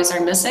values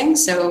are missing.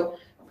 So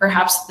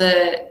perhaps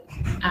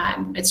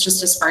it's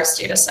just a sparse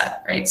data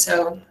set, right?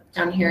 So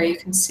down here you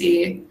can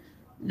see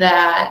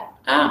that,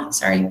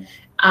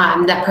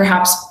 that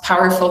perhaps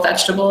powerful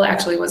vegetable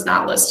actually was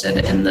not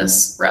listed in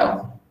this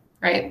row,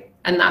 right?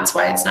 And that's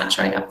why it's not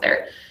showing up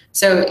there.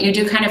 So you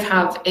do kind of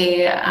have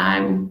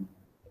a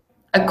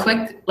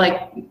quick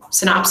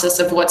synopsis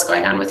of what's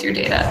going on with your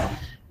data.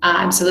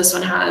 So this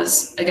one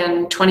has,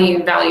 again,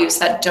 20 values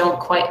that don't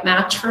quite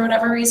match for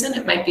whatever reason.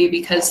 It might be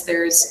because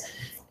there's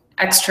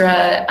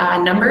extra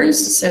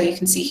numbers. So you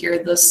can see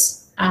here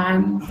this,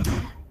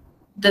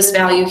 this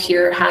value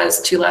here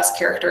has 2 less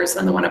characters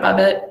than the one above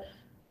it.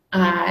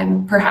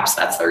 Perhaps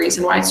that's the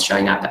reason why it's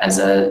showing up as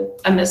a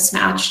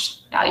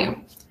mismatched value.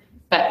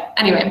 But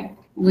anyway,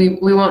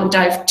 we won't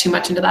dive too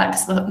much into that,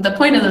 because the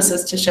point of this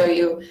is to show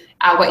you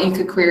what you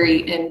could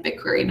query in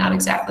BigQuery, not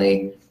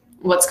exactly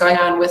what's going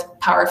on with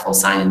powerful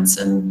science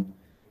and,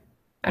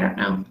 I don't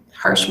know,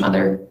 harsh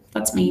mother.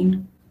 That's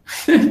mean.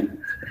 Anyway,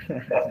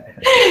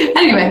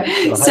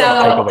 so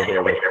takeaway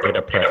here with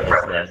data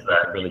prep is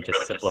that really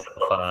just simplify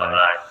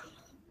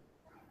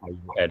how you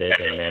edit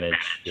and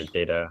manage your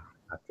data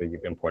after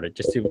you've imported,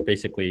 just to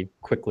basically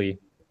quickly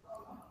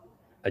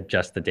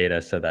adjust the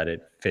data so that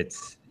it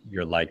fits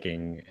your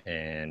liking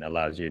and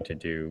allows you to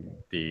do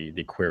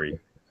the query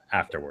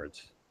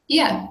afterwards.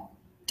 Yeah,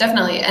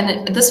 definitely.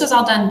 And this was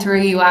all done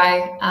through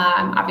UI.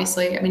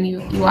 Obviously, I mean,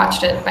 you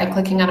watched it by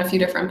clicking on a few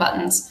different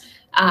buttons.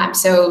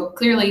 So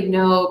clearly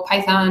no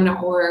Python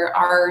or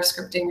R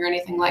scripting or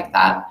anything like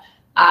that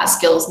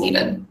skills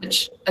needed,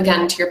 which,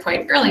 again, to your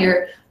point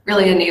earlier,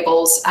 really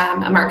enables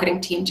a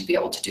marketing team to be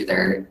able to do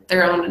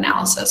their own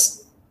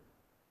analysis.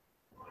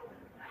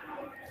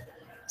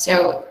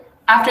 So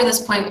after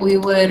this point, we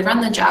would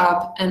run the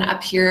job, and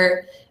up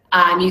here,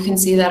 you can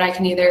see that I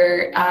can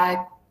either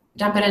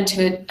dump it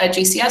into a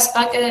GCS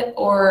bucket,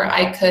 or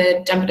I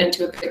could dump it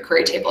into a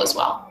BigQuery table as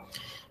well.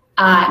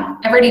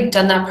 I've already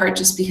done that part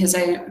just because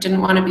I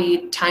didn't want to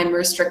be time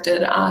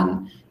restricted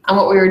on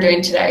what we were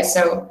doing today.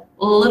 So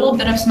a little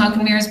bit of smoke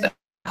and mirrors, but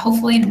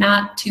hopefully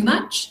not too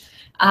much.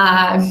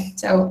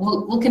 So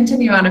we'll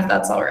continue on if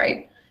that's all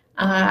right.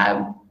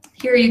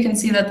 Here you can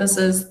see that this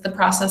is the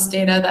process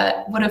data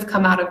that would have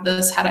come out of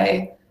this had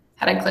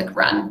I click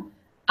run.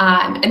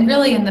 And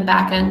really in the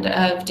back end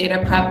of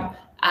data prep,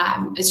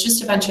 it's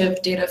just a bunch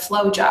of data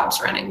flow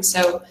jobs running.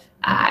 So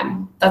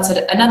that's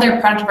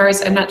another project of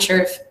ours. I'm not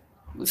sure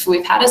if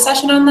we've had a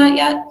session on that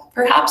yet,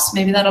 perhaps.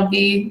 Maybe that'll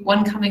be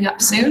one coming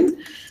up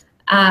soon.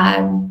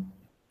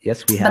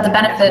 Yes, we have. But the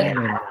benefit...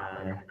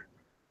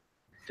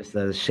 Just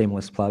a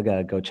shameless plug,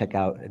 go check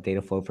out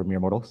Dataflow for Mere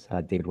Mortals.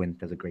 David Wynn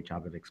does a great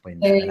job of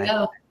explaining there that. You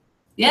go.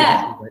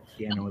 Yeah. What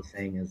Deanna was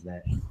saying is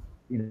that,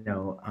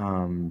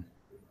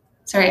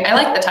 sorry, I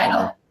like the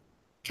title.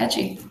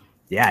 Catchy.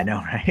 Yeah, I know,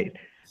 right?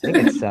 I think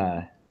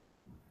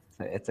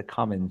it's a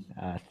common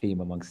theme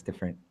amongst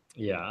different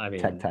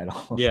tech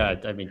titles. Yeah,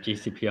 I mean,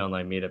 GCP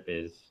Online Meetup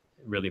is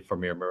really for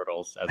mere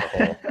mortals as a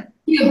whole.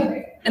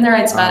 Yeah, in the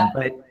right spot.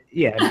 But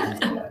yeah,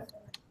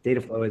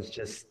 Dataflow is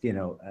just,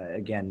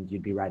 again,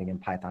 you'd be writing in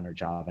Python or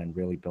Java and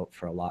really built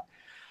for a lot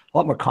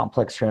more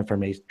complex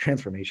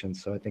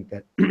transformations. So I think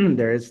that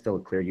there is still a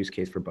clear use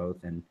case for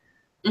both. And,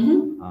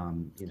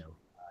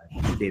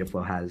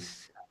 Dataflow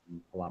has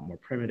a lot more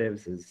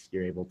primitives, as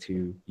you're able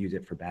to use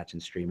it for batch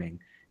and streaming.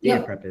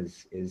 Data prep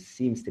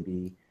seems to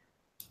be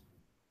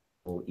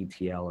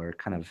ETL or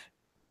kind of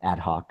ad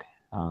hoc.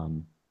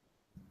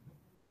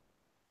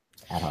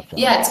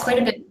 Yeah, it's quite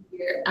a bit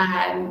easier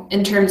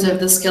in terms of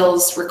the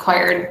skills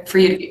required for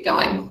you to get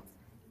going,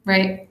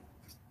 right?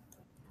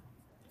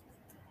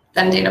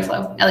 Than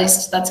Dataflow. At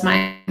least that's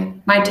my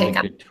take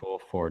on it. Good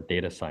tool for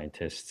data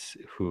scientists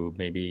who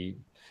maybe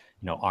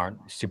aren't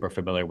super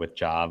familiar with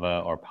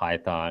Java or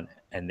Python,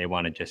 and they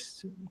want to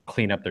just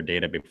clean up their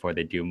data before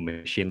they do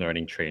machine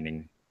learning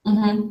training.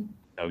 Mm-hmm.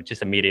 So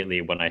just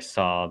immediately when I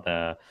saw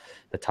the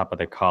top of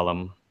the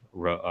column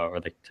or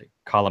the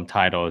column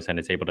titles, and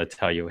it's able to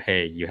tell you,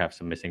 hey, you have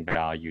some missing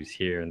values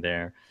here and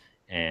there,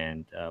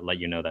 and let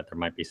you know that there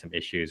might be some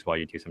issues while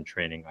you do some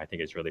training, I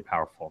think is really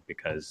powerful,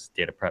 because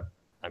data prep,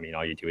 I mean,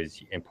 all you do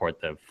is import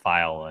the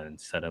file and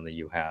suddenly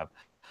you have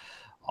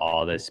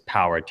all this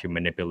power to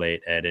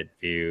manipulate, edit,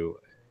 view,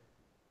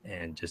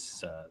 and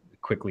just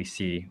quickly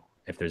see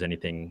if there's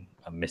anything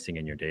missing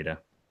in your data.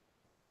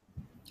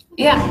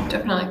 Yeah,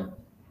 definitely.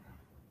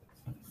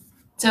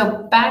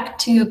 So back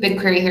to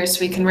BigQuery here so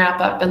we can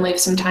wrap up and leave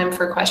some time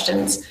for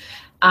questions.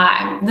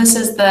 This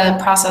is the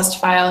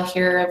processed file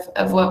here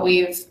of what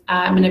we've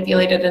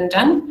manipulated and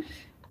done.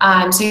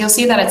 So you'll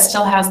see that it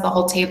still has the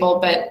whole table,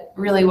 but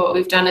really what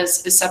we've done is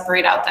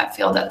separate out that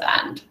field at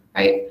the end,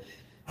 right?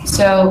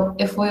 So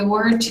if we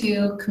were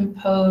to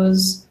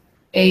compose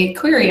a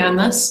query on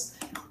this,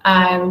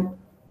 I've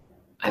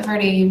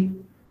already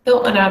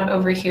built one out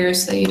over here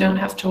so you don't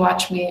have to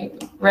watch me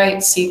write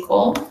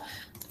SQL.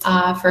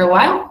 for a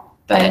while,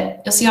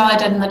 but you'll see all I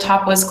did in the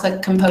top was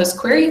click Compose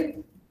Query.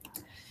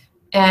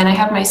 And I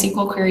have my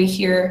SQL query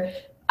here.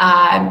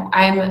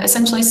 I'm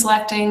essentially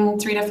selecting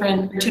two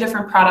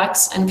different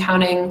products and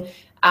counting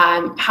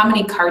how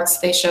many carts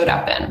they showed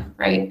up in,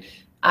 right?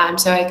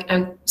 So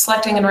I'm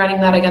selecting and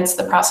running that against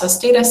the process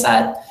data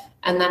set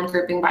and then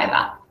grouping by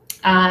that.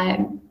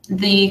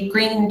 The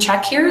green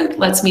check here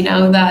lets me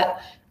know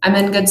that I'm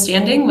in good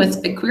standing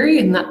with BigQuery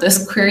and that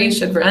this query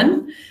should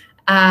run.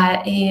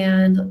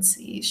 And let's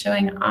see,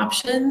 showing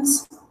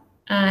options.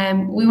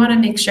 We want to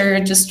make sure,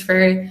 just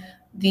for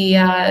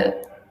the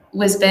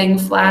whiz-bang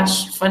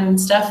flash fun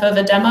stuff of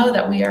a demo,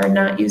 that we are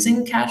not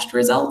using cached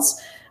results,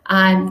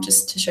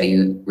 just to show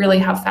you really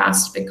how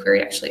fast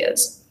BigQuery actually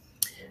is.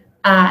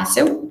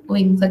 So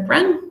we can click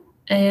run,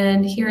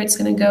 and here it's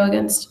going to go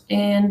against,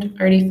 and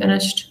already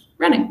finished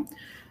running.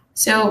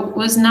 So it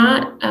was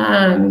not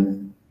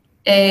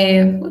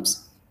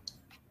whoops,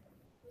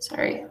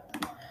 sorry,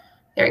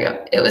 there we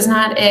go. It was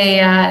not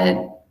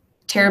a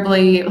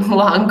terribly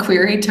long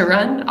query to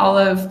run, all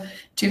of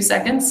 2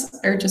 seconds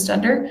or just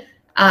under.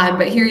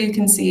 But here you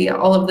can see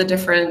all of the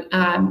different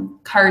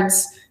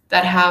carts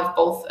that have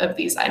both of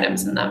these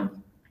items in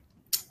them.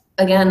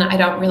 Again, I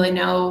don't really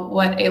know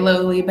what a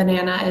lowly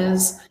banana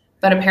is,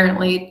 but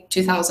apparently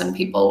 2,000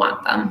 people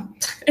want them.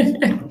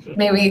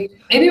 maybe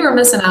we're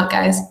missing out,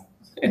 guys.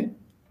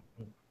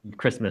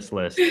 Christmas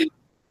list.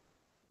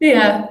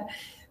 Yeah.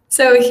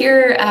 So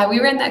here we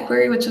ran that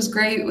query, which was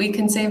great. We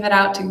can save it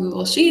out to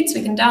Google Sheets.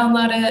 We can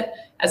download it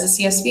as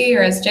a CSV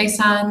or as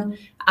JSON.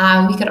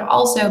 We could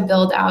also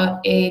build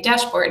out a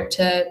dashboard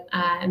to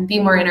be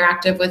more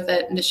interactive with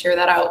it and to share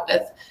that out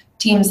with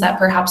teams that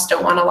perhaps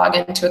don't want to log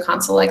into a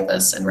console like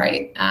this and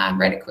write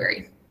a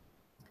query.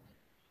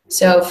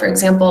 So for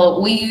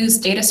example, we use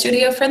Data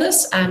Studio for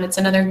this. It's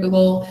another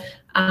Google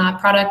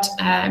product.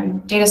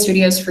 Data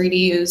Studio is free to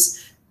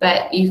use,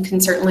 but you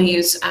can certainly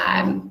use,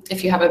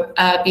 if you have a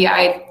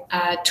BI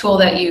tool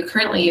that you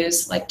currently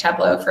use, like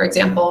Tableau, for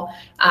example,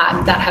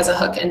 that has a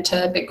hook into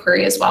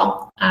BigQuery as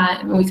well.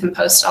 And we can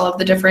post all of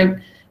the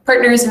different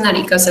partners in that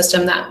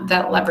ecosystem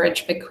that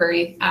leverage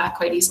BigQuery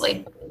quite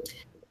easily.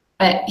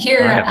 But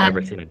here, I have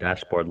never seen a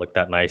dashboard look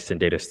that nice in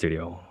Data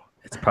Studio.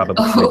 It's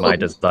probably my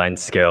design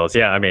skills.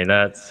 Yeah, I mean,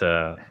 that's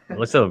it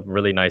looks a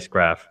really nice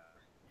graph.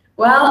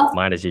 Well,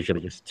 mine is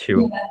usually just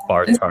 2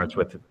 bar charts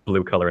with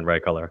blue color and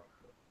red color.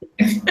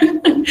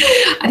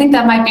 I think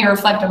that might be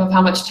reflective of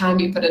how much time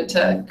you put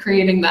into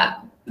creating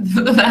that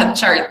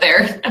chart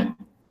there.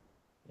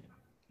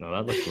 No,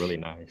 that looks really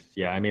nice.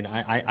 Yeah, I mean,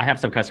 I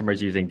have some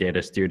customers using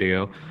Data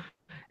Studio,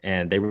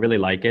 and they really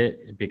like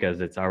it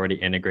because it's already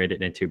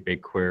integrated into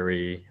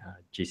BigQuery,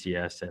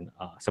 GCS, and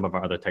some of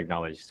our other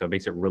technologies. So it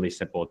makes it really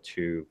simple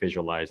to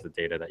visualize the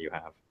data that you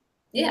have.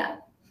 Yeah.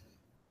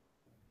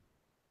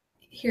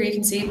 Here you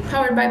can see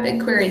powered by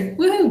BigQuery.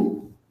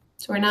 Woohoo!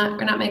 So we're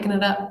not making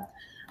it up.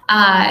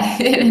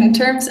 In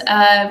terms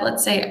of,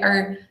 let's say,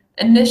 our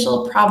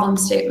initial problem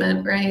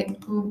statement, right?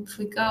 If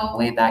we go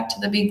way back to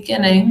the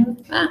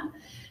beginning,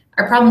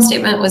 our problem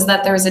statement was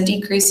that there was a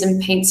decrease in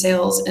paint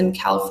sales in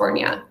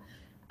California.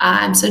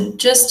 So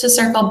just to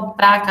circle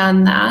back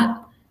on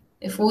that,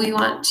 if we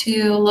want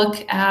to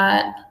look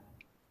at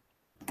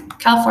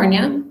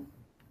California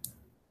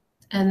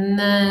and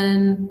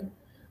then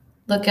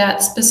look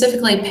at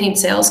specifically paint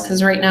sales,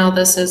 because right now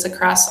this is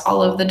across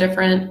all of the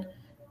different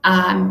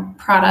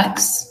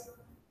products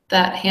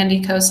that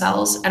Handyco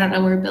sells. I don't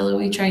know where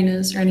Billowy Train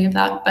is or any of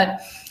that,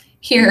 but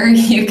here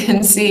you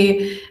can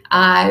see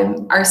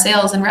our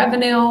sales and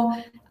revenue,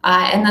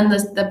 and then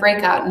the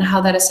breakout and how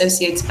that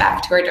associates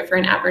back to our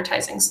different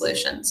advertising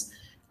solutions.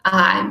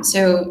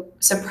 So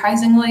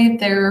surprisingly,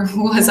 there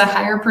was a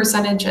higher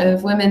percentage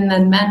of women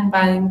than men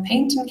buying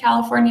paint in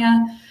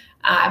California.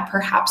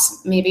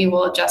 Perhaps maybe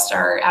we'll adjust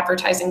our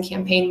advertising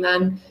campaign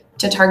then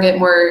to target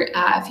more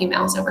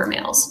females over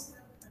males.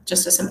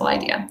 Just a simple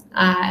idea.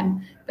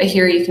 But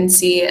here you can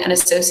see and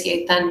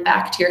associate then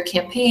back to your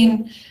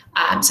campaign.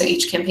 So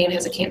each campaign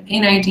has a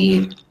campaign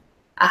ID,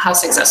 how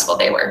successful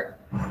they were.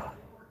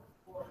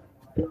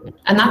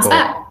 And that's Cool.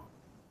 that.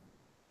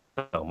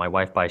 So my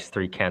wife buys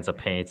 3 cans of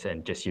paint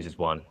and just uses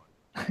 1.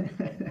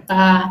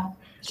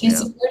 She's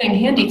supporting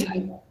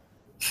Handyco.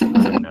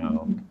 I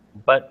know.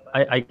 But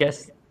I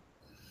guess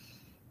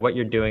what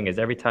you're doing is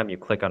every time you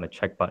click on a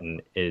check button,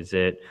 is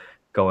it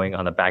going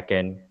on the back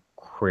end,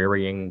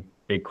 querying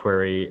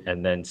BigQuery,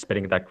 and then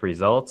spitting back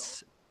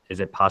results? Is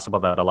it possible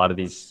that a lot of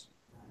these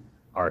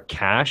are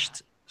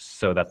cached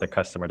so that the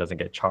customer doesn't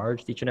get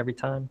charged each and every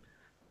time?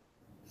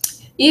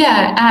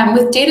 Yeah,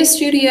 with Data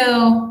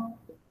Studio,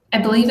 I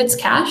believe it's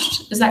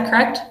cached. Is that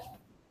correct?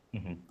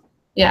 Mm-hmm.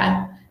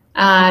 Yeah,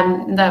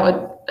 that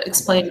would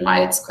explain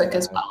why it's quick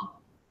as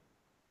well.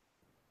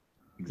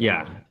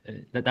 Yeah,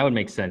 that would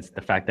make sense.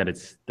 The fact that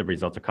the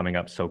results are coming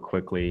up so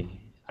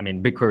quickly. I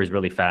mean, BigQuery is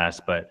really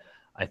fast, but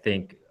I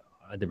think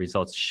the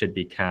results should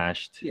be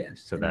cached.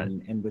 Yes, so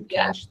and with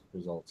cached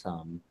results,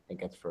 it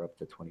gets for up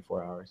to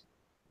 24 hours.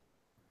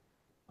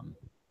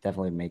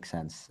 Definitely makes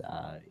sense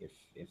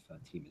if a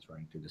team is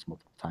running through this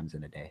multiple times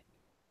in a day.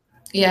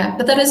 Yeah,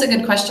 but that is a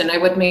good question. I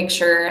would make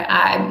sure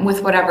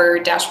with whatever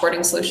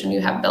dashboarding solution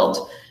you have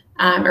built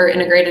or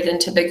integrated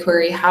into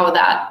BigQuery, how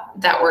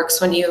that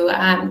works when you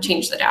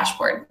change the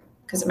dashboard,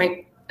 because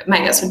my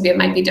guess would be it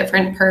might be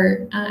different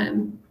per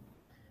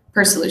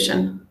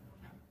solution.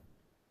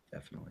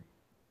 Definitely.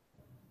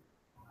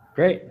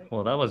 Great.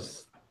 Well, that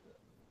was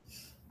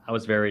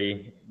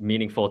very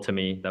meaningful to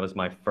me. That was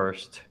my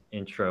first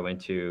intro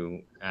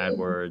into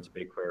AdWords,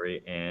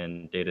 BigQuery,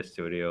 and Data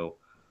Studio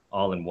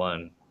all in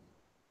one.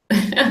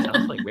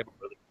 Sounds like we have a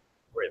really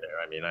good story there.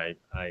 I mean,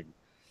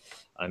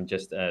 I'm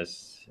just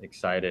as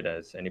excited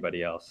as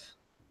anybody else.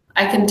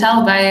 I can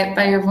tell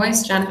by your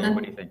voice, Jonathan.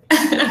 What do you think?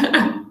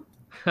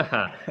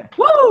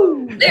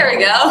 Woo! There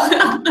we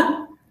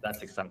go.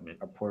 That's excitement.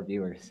 Our poor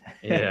viewers.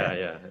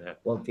 Yeah.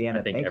 Well,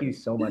 Deanna, think thank you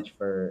so much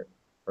for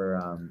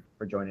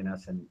joining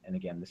us. And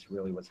again, this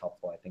really was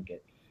helpful. I think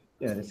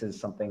this is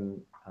something,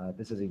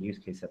 this is a use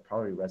case that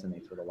probably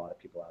resonates with a lot of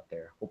people out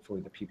there. Hopefully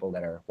the people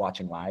that are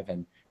watching live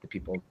and the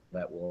people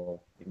that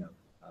will,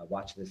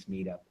 watch this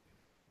meetup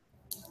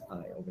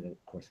over the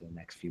course of the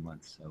next few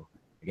months. So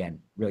again,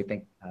 really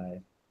thank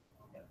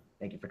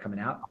you for coming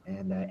out.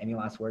 And any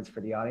last words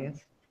for the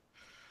audience?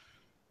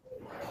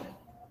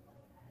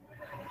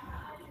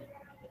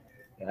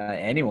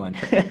 Anyone?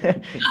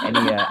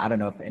 I don't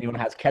know if anyone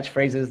has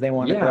catchphrathose they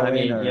want to throw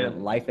in or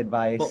life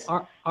advice.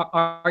 Well,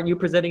 are you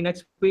presenting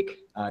next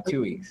week?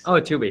 2 weeks. Oh,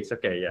 2 weeks.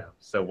 Okay, yeah.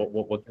 So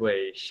we'll do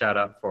a shout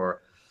out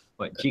for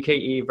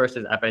GKE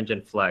versus App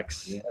Engine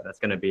Flex. Yeah. That's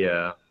gonna be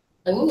a.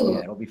 Ooh. Yeah,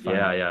 it'll be fun.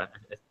 Yeah.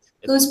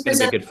 Who's gonna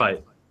be a good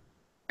fight.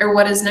 Or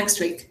what is next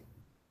week?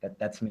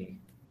 That's me.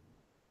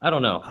 I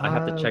don't know. I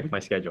have to check my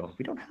schedule.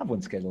 We don't have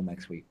one scheduled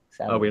next week.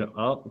 Sadly. Oh, we don't.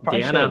 Oh,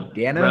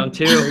 Deanna, round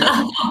 2.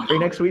 Free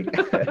next week.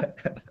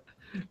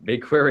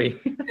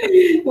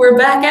 BigQuery. We're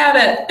back at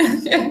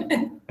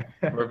it.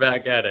 We're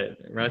back at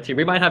it. Round 2.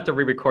 We might have to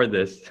re-record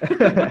this.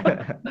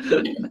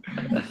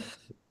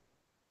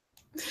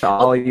 To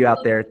all of you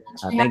out there,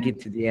 thank you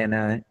to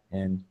Deanna.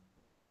 And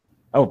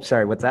oh,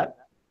 sorry, what's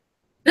that?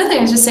 Nothing.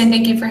 I was just saying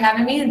thank you for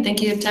having me, and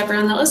thank you to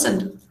everyone that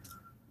listened.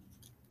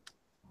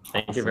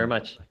 Thank you very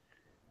much.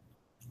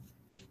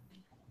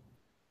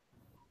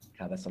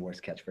 God, that's the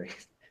worst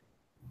catchphrase.